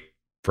a great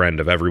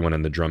friend of everyone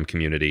in the drum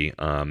community.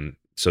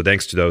 So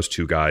thanks to those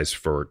two guys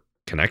for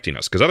connecting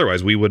us, because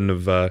otherwise we wouldn't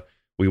have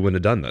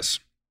done this.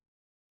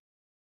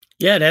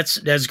 Yeah,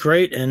 that's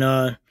great.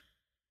 And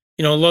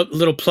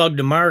little plug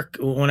to Mark.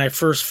 When I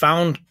first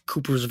found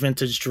Cooper's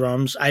Vintage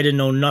Drums, I didn't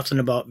know nothing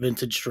about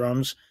vintage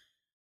drums,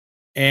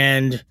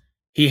 and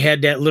he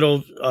had that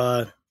little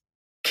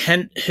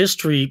Kent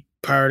history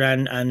part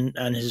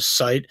on his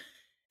site,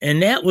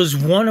 and that was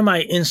one of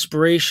my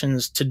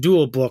inspirations to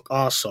do a book.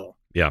 Also,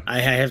 yeah, I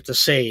have to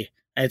say,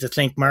 I have to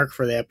thank Mark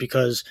for that,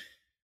 because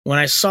when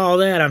I saw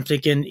that, I'm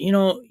thinking,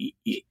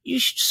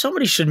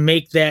 somebody should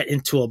make that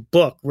into a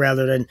book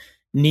rather than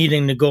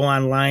needing to go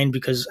online,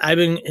 because I've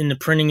been in the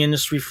printing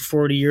industry for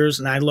 40 years,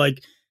 and I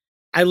like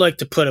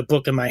to put a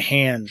book in my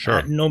hand.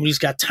 Sure. Nobody's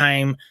got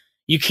time.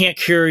 You can't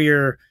carry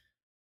you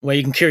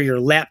can carry your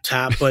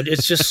laptop, but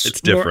it's just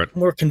it's different.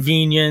 More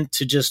convenient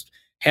to just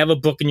have a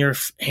book in your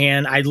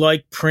hand. I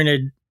like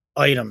printed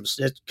items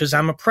because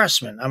I'm a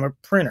pressman. I'm a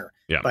printer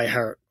by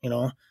heart,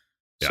 Yeah.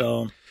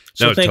 So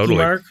thank you,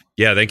 Mark.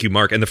 Yeah, thank you,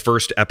 Mark. And the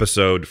first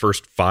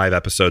 5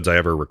 episodes I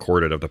ever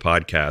recorded of the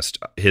podcast,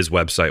 his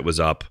website was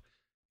up.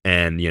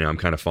 And, I'm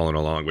kind of following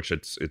along, which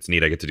it's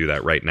neat. I get to do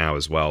that right now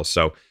as well.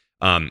 So,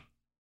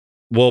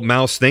 well,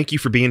 Mouse, thank you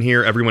for being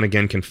here. Everyone,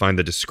 again, can find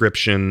the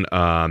description,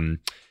 the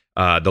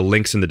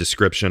links in the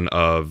description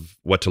of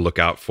what to look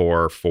out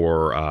for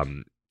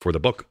the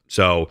book.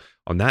 So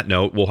on that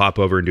note, we'll hop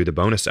over and do the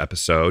bonus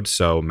episode.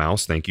 So,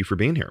 Mouse, thank you for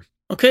being here.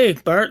 Okay,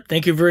 Bart,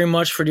 thank you very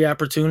much for the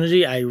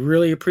opportunity. I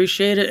really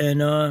appreciate it,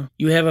 and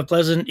you have a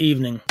pleasant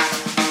evening.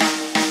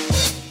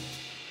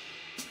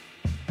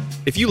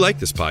 If you like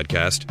this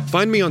podcast,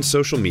 find me on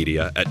social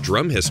media at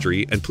Drum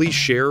History, and please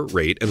share,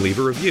 rate, and leave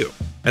a review.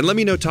 And let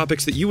me know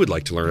topics that you would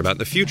like to learn about in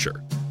the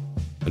future.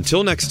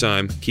 Until next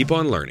time, keep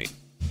on learning.